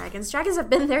 not dragons. Dragons have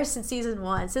been there since season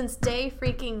 1, since day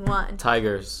freaking 1.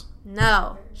 Tigers.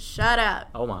 No, shut up.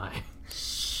 Oh my.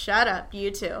 Shut up,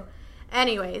 you two.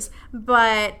 Anyways,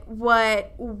 but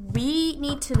what we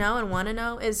need to know and want to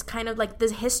know is kind of like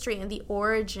the history and the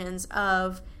origins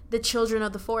of the Children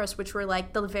of the Forest, which were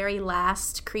like the very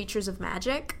last creatures of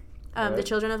magic, right. The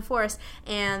Children of the Forest,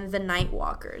 and the Night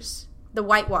Walkers. The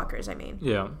White Walkers, I mean.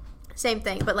 Yeah. Same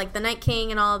thing, but like the Night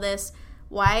King and all of this,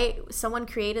 why someone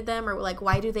created them, or like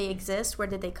why do they exist? Where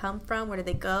did they come from? Where did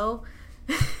they go?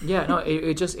 Yeah, no,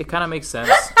 it kind of makes sense.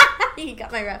 You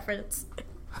got my reference.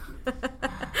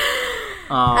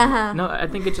 No, I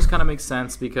think it just kind of makes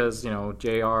sense because, you know,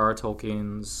 J.R.R.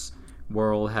 Tolkien's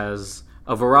world has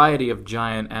a variety of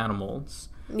giant animals.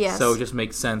 Yes. So it just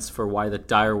makes sense for why the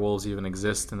direwolves even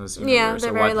exist in this universe. Yeah,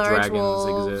 they're very large dragons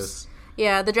wolves. Exist.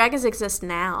 Yeah, the dragons exist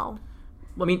now.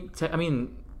 I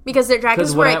mean, because their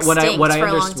dragons were extinct for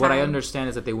a long time. What I understand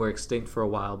is that they were extinct for a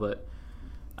while, but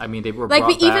I mean, they were like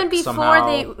brought even back before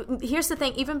somehow. Here's the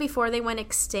thing: even before they went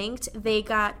extinct, they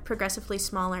got progressively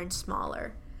smaller and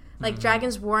smaller. Like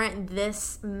dragons weren't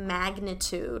this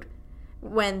magnitude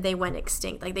when they went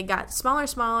extinct. Like they got smaller,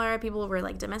 smaller. People were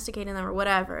like domesticating them or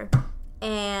whatever,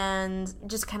 and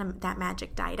just kind of that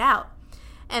magic died out.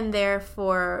 And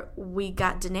therefore, we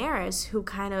got Daenerys, who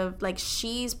kind of, like,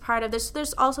 she's part of this.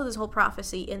 There's also this whole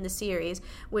prophecy in the series,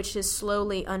 which is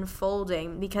slowly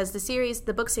unfolding, because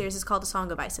the book series is called The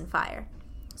Song of Ice and Fire.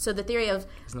 So the theory of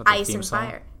ice and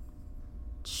fire.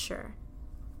 Sure.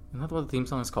 Isn't that what the theme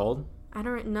song is called? I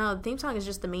don't know. The theme song is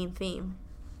just the main theme.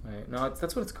 Right. No,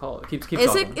 that's what it's called. Keep is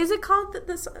talking. Is it called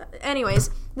this? Anyways,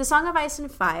 The Song of Ice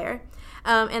and Fire,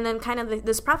 and then kind of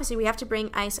this prophecy. We have to bring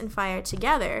ice and fire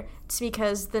together. It's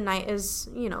because the night is,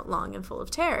 you know, long and full of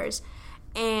terrors,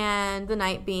 and the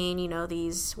night being, you know,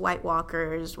 these White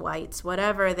Walkers, whites,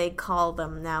 whatever they call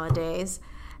them nowadays.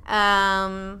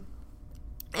 And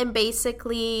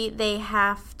basically, they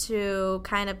have to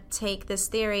kind of take this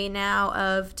theory now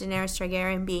of Daenerys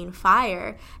Targaryen being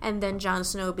fire, and then Jon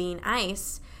Snow being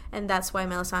ice. And that's why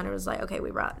Melisandre was like, okay,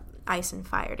 we brought ice and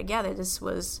fire together. This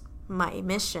was my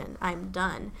mission. I'm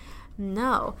done.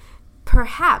 No.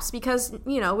 Perhaps, because,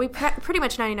 you know, we pretty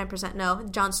much 99% know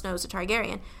Jon Snow is a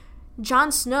Targaryen.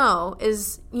 Jon Snow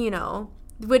is, you know,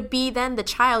 would be then the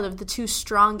child of the 2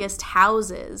 strongest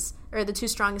houses, or the 2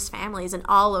 strongest families in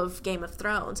all of Game of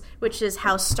Thrones, which is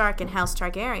House Stark and House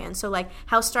Targaryen. So, like,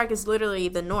 House Stark is literally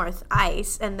the north,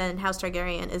 ice, and then House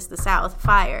Targaryen is the south,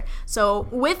 fire. So,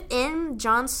 within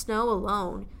Jon Snow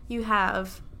alone, you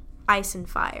have ice and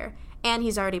fire. And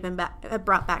he's already been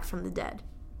brought back from the dead.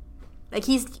 Like,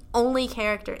 he's the only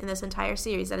character in this entire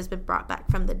series that has been brought back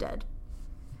from the dead.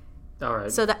 All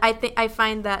right. So, I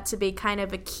find that to be kind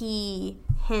of a key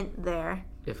hint there.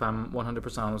 If I'm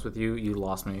 100% honest with you, you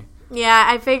lost me. Yeah,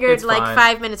 I figured it's like fine.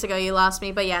 5 minutes ago you lost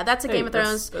me. But yeah, that's a Game of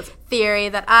Thrones theory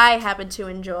that I happen to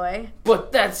enjoy.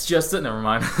 But that's just it. Never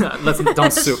mind.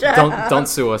 Don't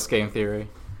sue us, Game Theory.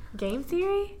 Game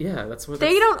Theory? Yeah, that's what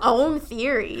they don't own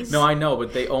theories. No, I know,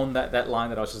 but they own that line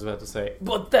that I was just about to say.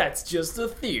 But that's just a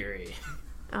theory.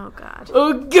 Oh God.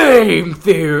 A Game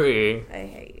Theory. I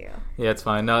hate you. Yeah, it's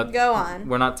fine. No, go on.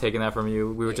 We're not taking that from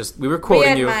you. We were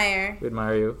quoting you. We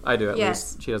admire you. I do, at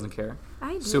least. She doesn't care.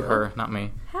 I do. Sue her, not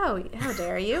me. How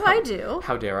dare you? I do.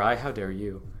 How dare I? How dare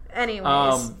you?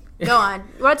 Anyways, go on.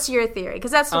 What's your theory?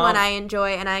 Because that's the one I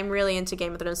enjoy, and I'm really into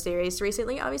Game of Thrones theories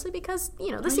recently, obviously, because,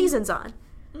 you know, the season's on.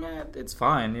 Yeah, it's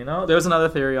fine, you know? There's another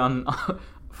theory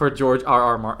for George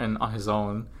R.R. Martin on his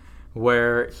own,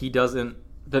 where he doesn't...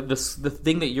 The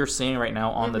thing that you're seeing right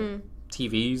now on the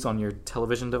TVs, on your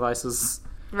television devices.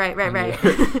 Right.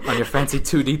 On your fancy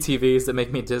 2D TVs that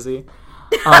make me dizzy.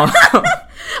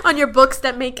 On your books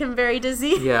that make him very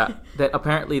dizzy. Yeah. That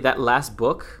apparently that last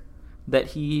book that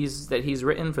he's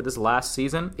written for this last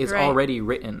season is already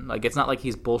written. Like, it's not like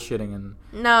he's bullshitting and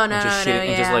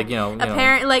just like,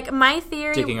 apparently, like, my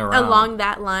theory along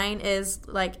that line is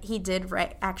like he did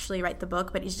actually write the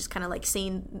book, but he's just kind of like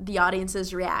seeing the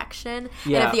audience's reaction.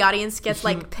 Yeah. And if the audience gets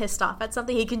like pissed off at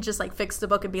something, he can just like fix the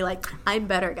book and be like, I'm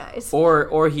better, guys.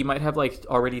 Or he might have like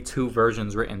already 2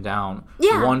 versions written down.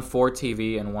 Yeah. One for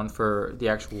TV and one for the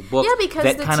actual book. Yeah, because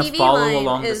that the kind TV of follow line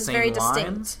along is the same very distinct.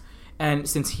 Lines. And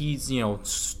since he's,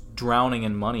 drowning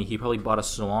in money, he probably bought a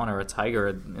swan or a tiger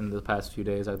in the past few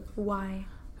days. Why?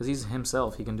 Because he's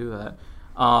himself. He can do that.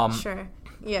 Sure.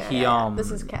 Yeah.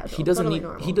 This is casual. He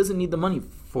doesn't need the money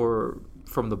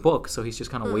from the book, so he's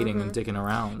just kind of waiting and dicking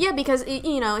around. Yeah, because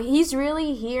he's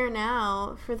really here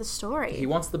now for the story. He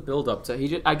wants the build up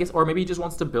to or maybe he just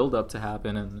wants the build up to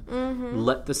happen and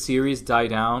let the series die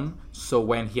down. So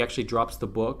when he actually drops the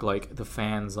book, like the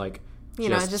fans like.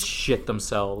 Just shit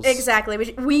themselves.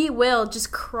 Exactly. We will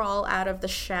just crawl out of the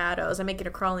shadows. I'm making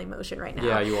a crawling motion right now.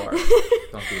 Yeah, you are.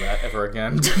 Don't do that ever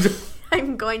again.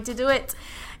 I'm going to do it.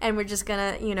 And we're just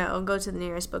going to, go to the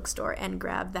nearest bookstore and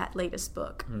grab that latest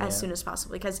book as soon as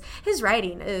possible. Because his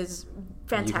writing is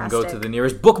fantastic. You can go to the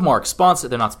nearest Bookmark.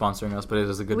 They're not sponsoring us, but it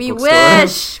is a good bookstore. We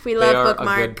wish. We love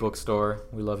Bookmark. They are a good bookstore.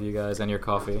 We love you guys and your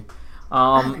coffee.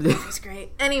 That's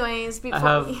great. Anyways,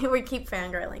 before we keep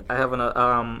fangirling. I have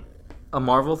a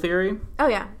Marvel theory. Oh,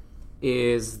 yeah.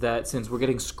 Is that since we're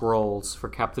getting Skrulls for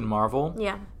Captain Marvel,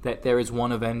 that there is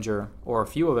one Avenger or a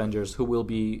few Avengers who will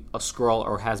be a Skrull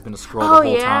or has been a Skrull the whole time.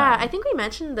 Oh, yeah. I think we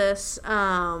mentioned this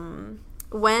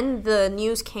when the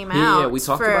news came out we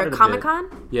talked about it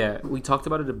Comic-Con. Yeah, we talked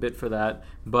about it a bit for that.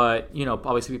 But,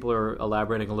 obviously people are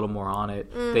elaborating a little more on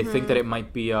it. Mm-hmm. They think that it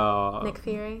might be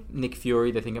Nick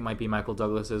Fury. They think it might be Michael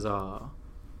Douglas's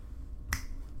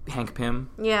Hank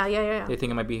Pym. Yeah. They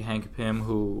think it might be Hank Pym,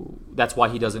 who... That's why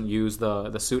he doesn't use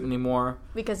the suit anymore.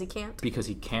 Because he can't? Because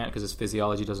his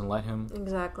physiology doesn't let him.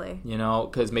 Exactly.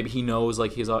 Because maybe he knows,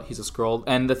 like, he's a Skrull.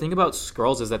 And the thing about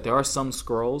Skrulls is that there are some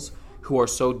Skrulls who are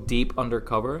so deep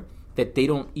undercover that they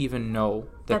don't even know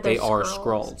that they are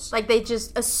Skrulls. Like, they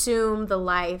just assume the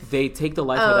life. They take the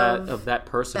life of that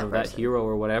person, that hero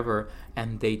or whatever,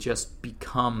 and they just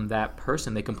become that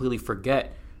person. They completely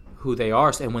forget who they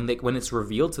are, and when it's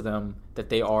revealed to them that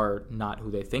they are not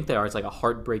who they think they are, it's like a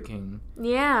heartbreaking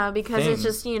because thing. It's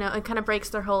just it kind of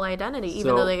breaks their whole identity,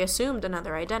 even though they assumed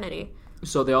another identity.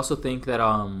 So they also think that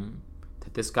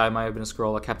that this guy might have been a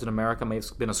Skrull, or Captain America may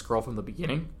have been a Skrull from the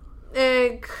beginning.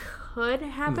 It could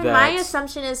happen. My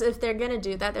assumption is if they're gonna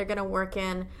do that, they're gonna work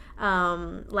in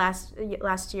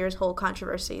last year's whole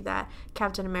controversy that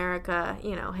Captain America,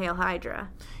 Hail Hydra.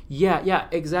 Yeah,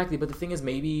 exactly. But the thing is,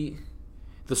 maybe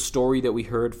the story that we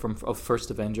heard of First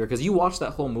Avenger, because you watched that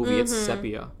whole movie, it's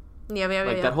sepia. Yeah.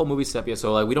 That whole movie's sepia,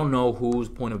 so like we don't know whose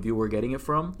point of view we're getting it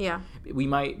from. Yeah.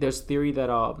 There's theory that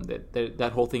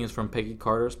that whole thing is from Peggy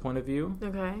Carter's point of view.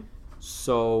 Okay.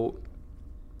 So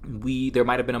there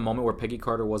might have been a moment where Peggy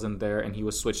Carter wasn't there and he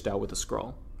was switched out with a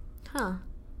Skrull. Huh.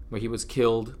 Where he was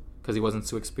killed because he wasn't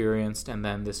too experienced, and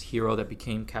then this hero that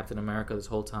became Captain America this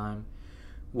whole time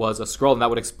was a Skrull, and that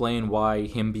would explain why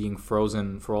him being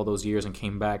frozen for all those years and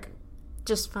came back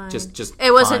just fine. Just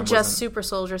it wasn't just super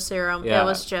soldier serum. Yeah. It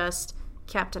was just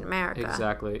Captain America.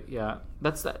 Exactly. Yeah,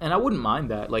 that's that, and I wouldn't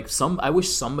mind that. Like I wish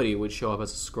somebody would show up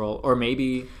as a Skrull, or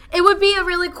maybe it would be a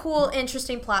really cool,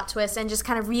 interesting plot twist, and just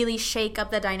kind of really shake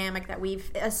up the dynamic that we've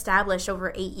established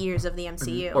over 8 years of the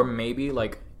MCU. Or maybe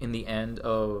like in the end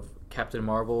of Captain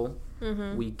Marvel,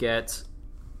 we get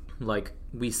like.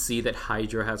 We see that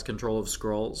Hydra has control of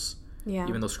Skrulls,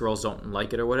 even though Skrulls don't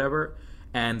like it or whatever,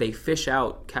 and they fish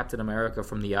out Captain America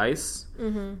from the ice,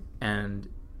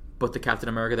 but the Captain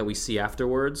America that we see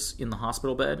afterwards in the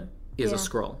hospital bed is a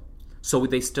Skrull. So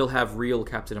they still have real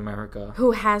Captain America.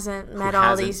 Who hasn't met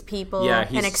all these people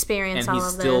and experienced all of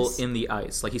this. And he's still in the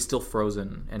ice. Like, he's still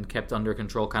frozen and kept under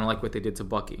control, kind of like what they did to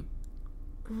Bucky.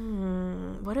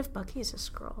 What if Bucky's a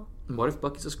Skrull? What if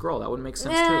Bucky's a Skrull? That would make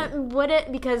sense too. Would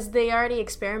it? Because they already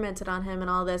experimented on him and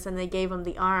all this, and they gave him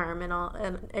the arm and all,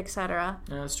 and etc.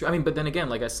 Yeah, that's true. I mean, but then again,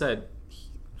 like I said,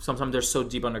 sometimes they're so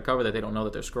deep undercover that they don't know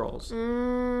that they're Skrulls.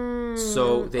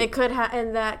 So it could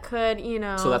and that could,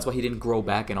 So that's why he didn't grow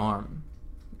back an arm.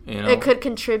 It could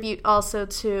contribute also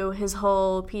to his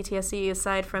whole PTSD,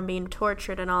 aside from being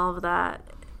tortured and all of that.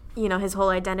 His whole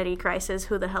identity crisis.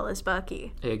 Who the hell is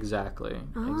Bucky? Exactly.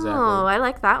 Oh, I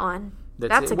like that one.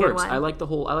 That's a good one. I like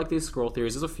these Skrull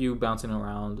theories. There's a few bouncing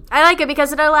around. I like it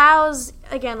because it allows,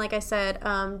 again, like I said,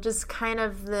 just kind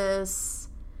of this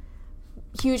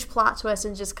huge plot twist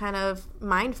and just kind of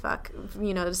mindfuck,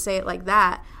 to say it like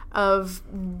that, of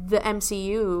the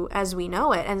MCU as we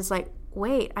know it. And it's like,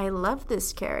 wait, I love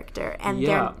this character, and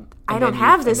yeah, I don't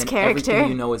have this character.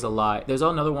 Everything you know is a lie. There's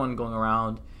another one going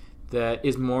around that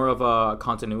is more of a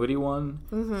continuity one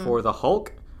for the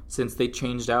Hulk, since they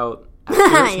changed out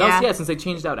actors. Since they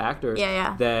changed out actors.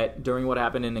 Yeah. That during what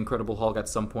happened in Incredible Hulk, at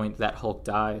some point that Hulk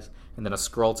dies, and then a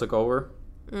Skrull took over.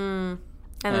 And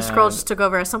the Skrull just took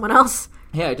over as someone else.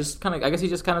 Yeah, I guess he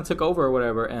just kind of took over or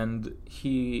whatever, and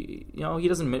he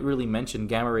doesn't really mention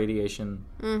gamma radiation.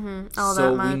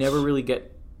 So we never really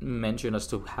get mentioned as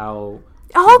to how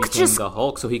Hulk became just the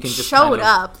Hulk, so he can just showed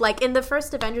up. Like in the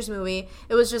first Avengers movie,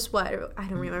 it was just what, I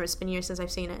don't remember. It's been years since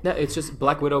I've seen it. Yeah, it's just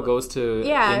Black Widow goes to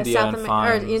India and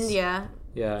finds India,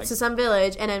 to some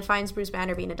village, and then finds Bruce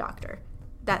Banner being a doctor.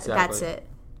 That's it.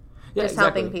 Yeah, just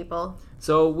helping people.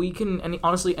 So we can,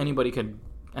 honestly, anybody could.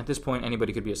 At this point,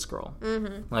 anybody could be a Skrull.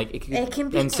 Like it can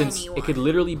be anyone. It could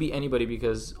literally be anybody,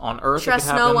 because on Earth Trust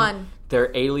it could happen. No one.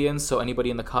 They're aliens, so anybody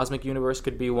in the cosmic universe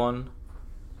could be one.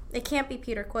 It can't be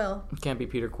Peter Quill. It can't be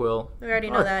Peter Quill. We already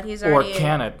know that. He's already... Or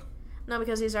can it? No,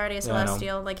 because he's already a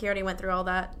Celestial. Like, he already went through all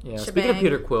that shebang. Speaking of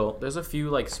Peter Quill, there's a few,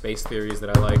 like, space theories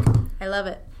that I like. I love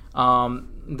it.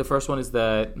 The first one is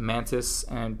that Mantis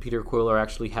and Peter Quill are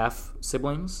actually half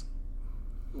siblings.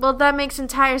 Well, that makes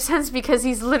entire sense, because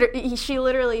she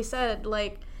literally said,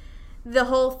 like, the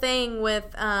whole thing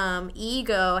with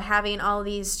Ego having all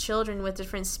these children with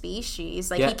different species.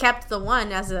 Like, he kept the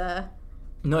one as a...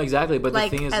 No, exactly, but the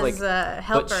thing is, as like, a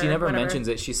helper, but she never mentions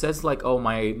it. She says, like, "Oh,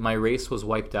 my race was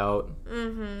wiped out,"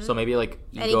 so maybe like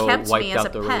Ego wiped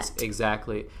out the race.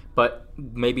 Exactly, but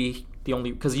maybe the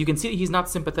only, because you can see he's not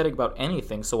sympathetic about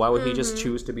anything. So why would he just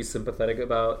choose to be sympathetic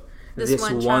about this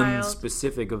one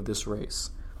specific of this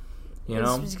race? You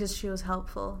know, it's because she was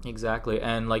helpful. Exactly,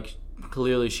 and like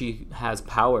clearly she has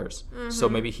powers, so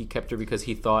maybe he kept her because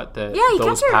he thought that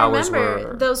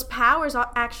those powers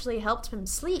actually helped him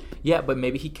sleep. Yeah, but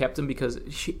maybe he kept him because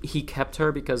he kept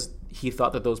her because he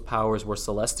thought that those powers were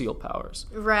celestial powers,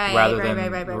 rather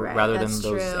than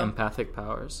those empathic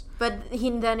powers. But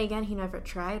then again, he never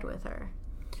tried with her.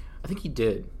 I think he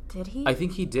did. Did he? I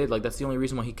think he did. Like, that's the only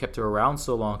reason why he kept her around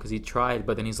so long, because he tried,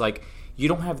 but then he's like, you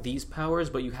don't have these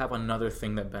powers, but you have another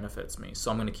thing that benefits me,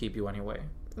 so I'm going to keep you anyway.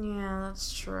 Yeah,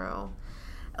 that's true.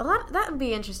 That would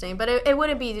be interesting, but it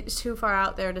wouldn't be too far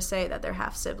out there to say that they're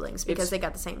half siblings because they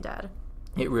got the same dad.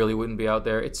 It really wouldn't be out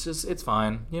there. It's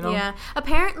fine, you know? Yeah.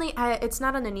 Apparently, it's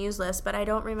not on the news list, but I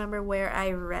don't remember where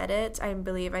I read it. I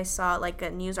believe I saw, like, a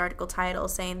news article title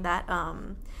saying that,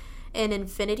 in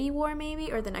Infinity War,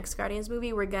 maybe, or the next Guardians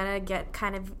movie, we're gonna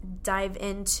dive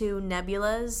into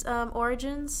Nebula's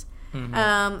origins.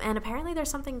 And apparently there's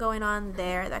something going on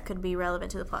there that could be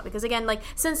relevant to the plot, because again, like,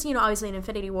 since, you know, obviously in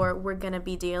Infinity War we're gonna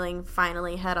be dealing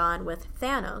finally head on with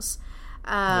Thanos,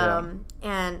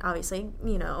 and obviously,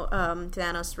 you know,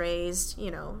 Thanos raised,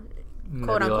 you know,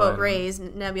 quote unquote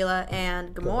raised Nebula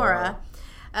and Gamora.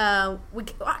 We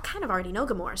kind of already know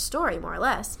Gamora's story more or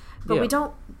less, but we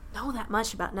don't know that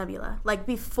much about Nebula, like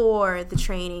before the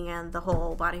training and the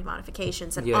whole body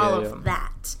modifications and all of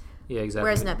that. Yeah, exactly.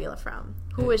 Where's Nebula from?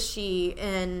 Who is she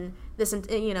in this?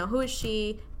 You know, who is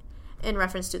she in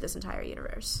reference to this entire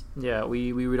universe? Yeah,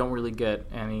 we don't really get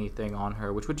anything on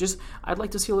her, which would I'd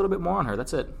like to see a little bit more on her.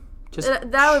 That's it. Just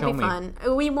that would be fun.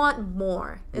 We want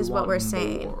more, is what we're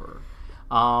saying.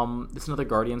 This is another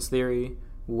Guardians theory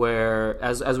where,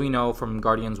 as we know from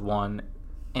Guardians 1,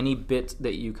 any bit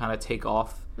that you kind of take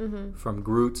off from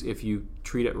Groot, if you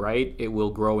treat it right, it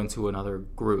will grow into another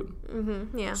Groot.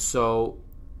 Yeah. So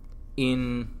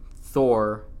in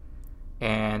Thor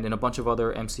and in a bunch of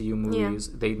other MCU movies,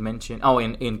 they mention... Oh,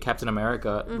 in Captain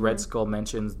America, Red Skull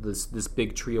mentions this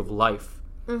big tree of life.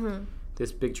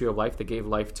 This big tree of life that gave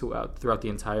life to throughout the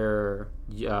entire...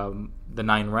 the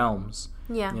 9 realms.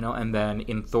 Yeah. You know, and then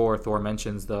in Thor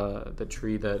mentions the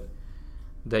tree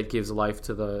that gives life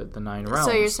to the 9 realms.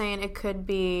 So you're saying it could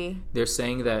be... They're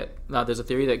saying that... there's a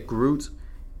theory that Groot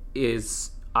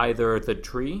is either the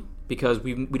tree... Because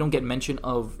we don't get mention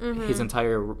of his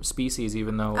entire species,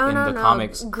 even though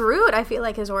comics... Groot, I feel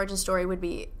like his origin story would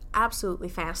be absolutely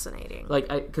fascinating. Like,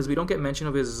 because we don't get mention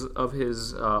of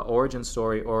his origin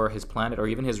story or his planet or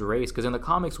even his race. Because in the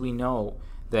comics, we know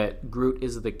that Groot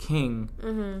is the king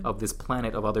of this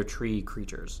planet of other tree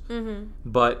creatures.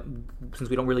 But since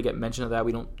we don't really get mention of that,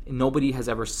 nobody has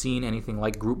ever seen anything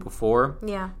like Groot before.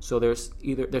 Yeah. So there's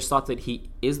thought that he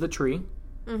is the tree.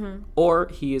 Or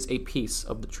he is a piece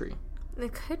of the tree.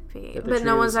 It could be, but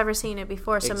no one's ever seen it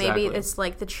before. So maybe it's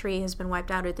like the tree has been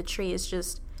wiped out, or the tree is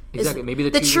just maybe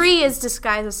the tree is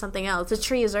disguised as something else. The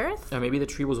tree is Earth. Maybe the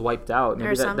tree was wiped out.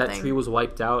 Maybe that tree was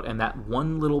wiped out, and that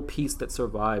one little piece that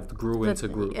survived grew into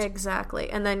Groot. Exactly,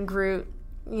 and then Groot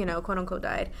quote unquote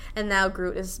died, and now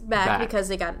Groot is back because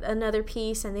they got another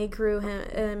piece and they grew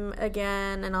him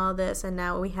again and all this, and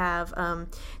now we have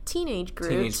Teenage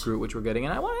Groot, which we're getting,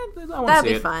 and I want to see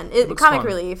that'd be fun. Comic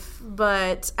relief,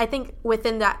 but I think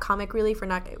within that comic relief,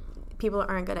 people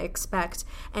aren't going to expect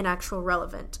an actual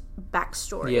relevant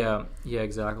backstory. Yeah,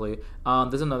 exactly.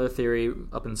 There's another theory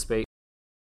up in space.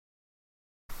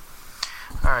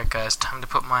 Alright guys, time to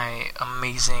put my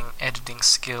amazing editing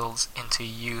skills into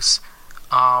use.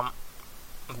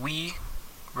 We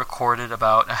recorded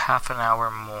about a half an hour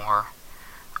more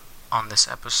on this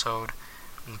episode,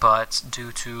 but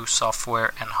due to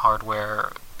software and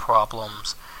hardware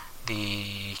problems,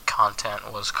 the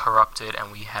content was corrupted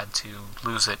and we had to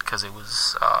lose it because it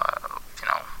was,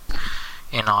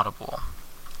 inaudible.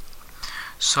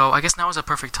 So I guess now is a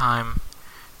perfect time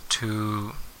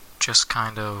to just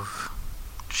kind of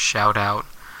shout out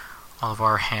all of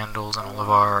our handles and all of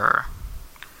our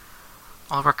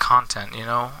content,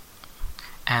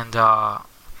 and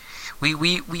we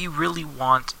really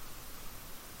want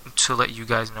to let you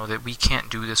guys know that we can't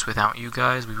do this without you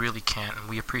guys. We really can't, and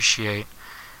we appreciate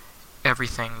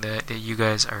everything that you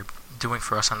guys are doing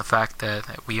for us, and the fact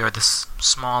that we are this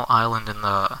small island in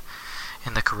the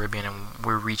Caribbean, and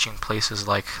we're reaching places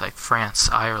like France,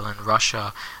 Ireland,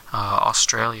 Russia,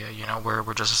 Australia.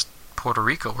 We're just Puerto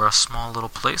Rico. We're a small little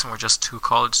place, and we're just two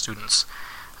college students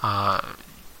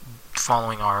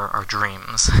following our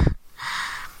dreams.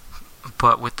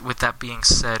 But with that being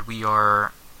said, we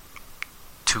are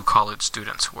two college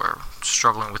students who are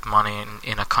struggling with money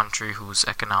in a country whose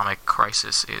economic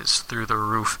crisis is through the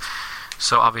roof.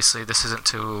 So obviously this isn't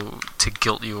to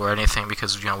guilt you or anything,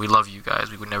 because we love you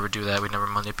guys. We would never do that. We'd never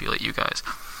manipulate you guys.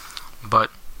 But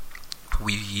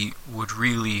we would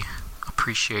really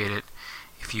appreciate it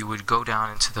if you would go down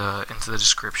into the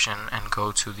description and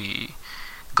go to the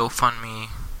GoFundMe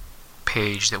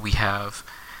page that we have,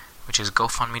 which is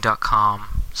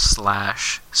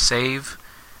gofundme.com/Save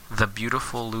the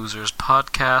Beautiful Losers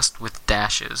Podcast, with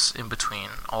dashes in between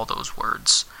all those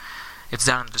words. It's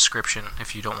down in the description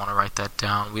if you don't want to write that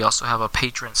down. We also have a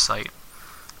Patreon site,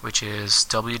 which is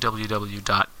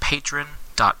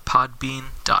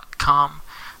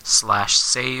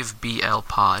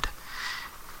www.patreon.podbean.com/SaveBLPod.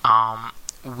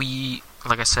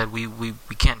 Like I said, we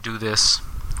can't do this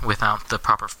without the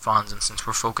proper funds, and since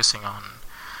we're focusing on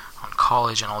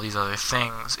college and all these other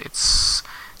things, it's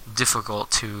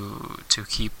difficult to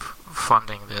keep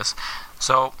funding this.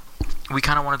 So we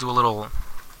kind of want to do a little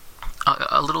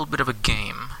bit of a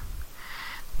game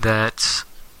that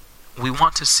we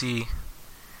want to see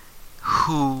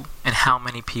who and how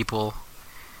many people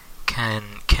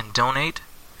can donate,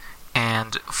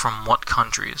 and from what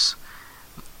countries.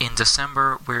 In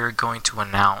December, we're going to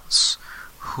announce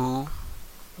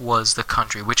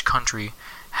which country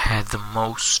had the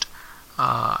most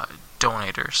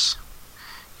donators,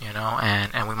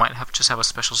 and we might have a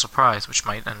special surprise, which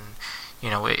might, and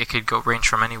it could range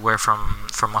from anywhere from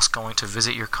us going to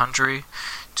visit your country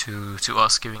to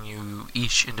us giving you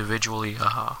each individually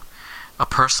a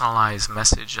personalized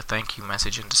message, a thank you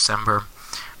message in December.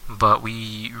 But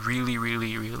we really,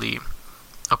 really, really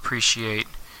appreciate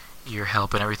your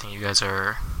help and everything you guys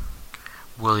are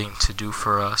willing to do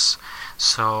for us.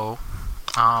 So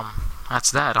that's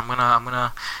that. I'm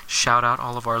gonna shout out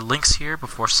all of our links here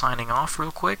before signing off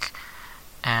real quick.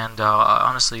 And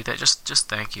honestly, that just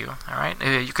thank you. All right,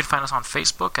 you can find us on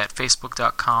Facebook at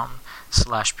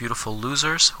facebook.com/Beautiful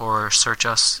Losers, or search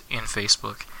us in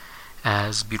Facebook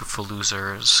as Beautiful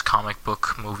Losers Comic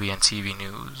Book, Movie, and TV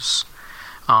News.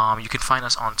 You can find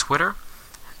us on Twitter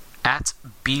at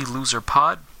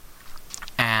BLoserPod,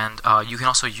 and you can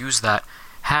also use that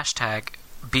hashtag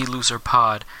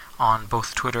BLoserPod on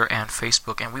both Twitter and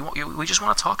Facebook. And we just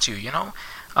want to talk to you.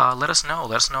 Let us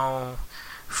know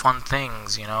fun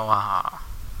things.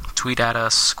 Tweet at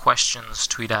us questions,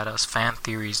 tweet at us fan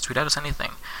theories, tweet at us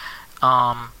anything.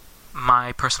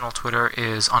 My personal Twitter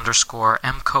is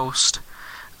 _mcoast.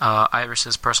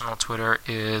 Iris's personal Twitter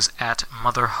is at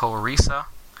MotherHorisa.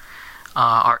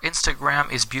 Our Instagram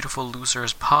is Beautiful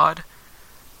Losers Pod.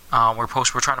 We're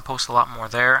trying to post a lot more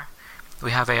there.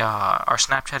 We have our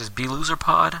Snapchat is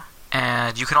BLoserPod,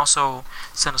 and you can also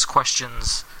send us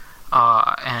questions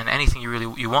and anything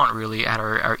you want really at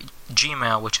our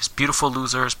Gmail, which is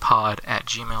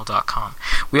beautifulloserspod@gmail.com.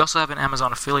 We also have an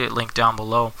Amazon affiliate link down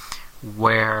below,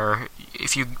 where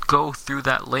if you go through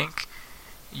that link,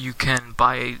 you can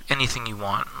buy anything you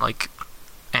want, like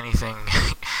anything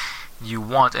you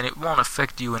want, and it won't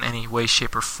affect you in any way,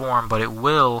 shape, or form, but it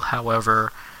will,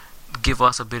 however, give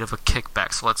us a bit of a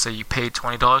kickback. So let's say you paid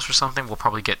 $20 for something, we'll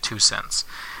probably get 2 cents.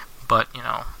 But,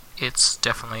 it's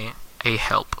definitely a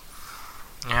help.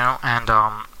 And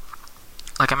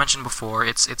like I mentioned before,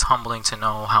 it's humbling to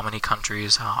know how many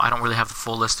countries. I don't really have the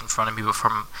full list in front of me, but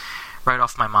from right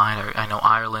off my mind, I know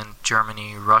Ireland,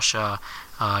 Germany, Russia,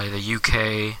 the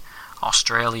UK,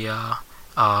 Australia,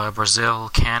 Brazil,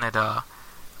 Canada,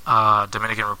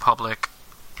 Dominican Republic.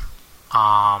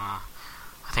 I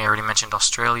think I already mentioned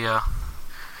Australia,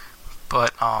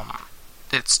 but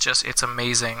it's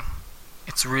amazing.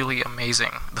 It's really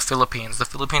amazing. The Philippines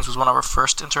was one of our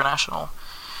first international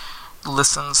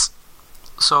listens.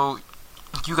 So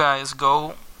you guys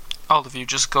all of you,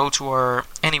 just go to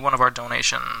any one of our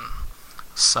donation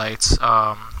sites,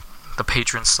 the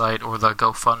Patreon site or the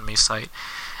GoFundMe site,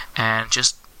 and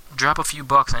just drop a few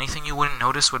bucks. Anything you wouldn't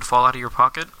notice would fall out of your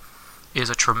pocket is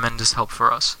a tremendous help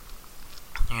for us.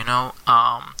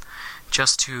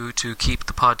 Just to keep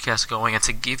the podcast going and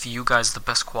to give you guys the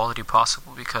best quality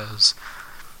possible, because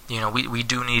we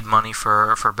do need money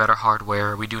for better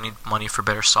hardware. We do need money for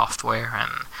better software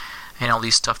and all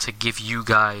these stuff to give you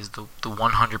guys the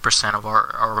 100% of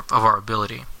our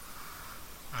ability.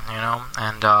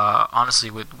 And honestly,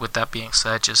 with that being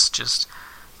said, just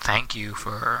thank you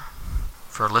for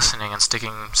listening and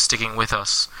sticking with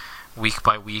us week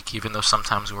by week, even though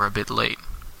sometimes we're a bit late.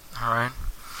 All right.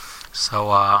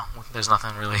 So there's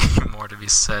nothing really more to be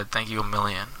said. Thank you a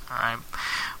million. All right.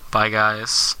 Bye,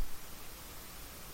 guys.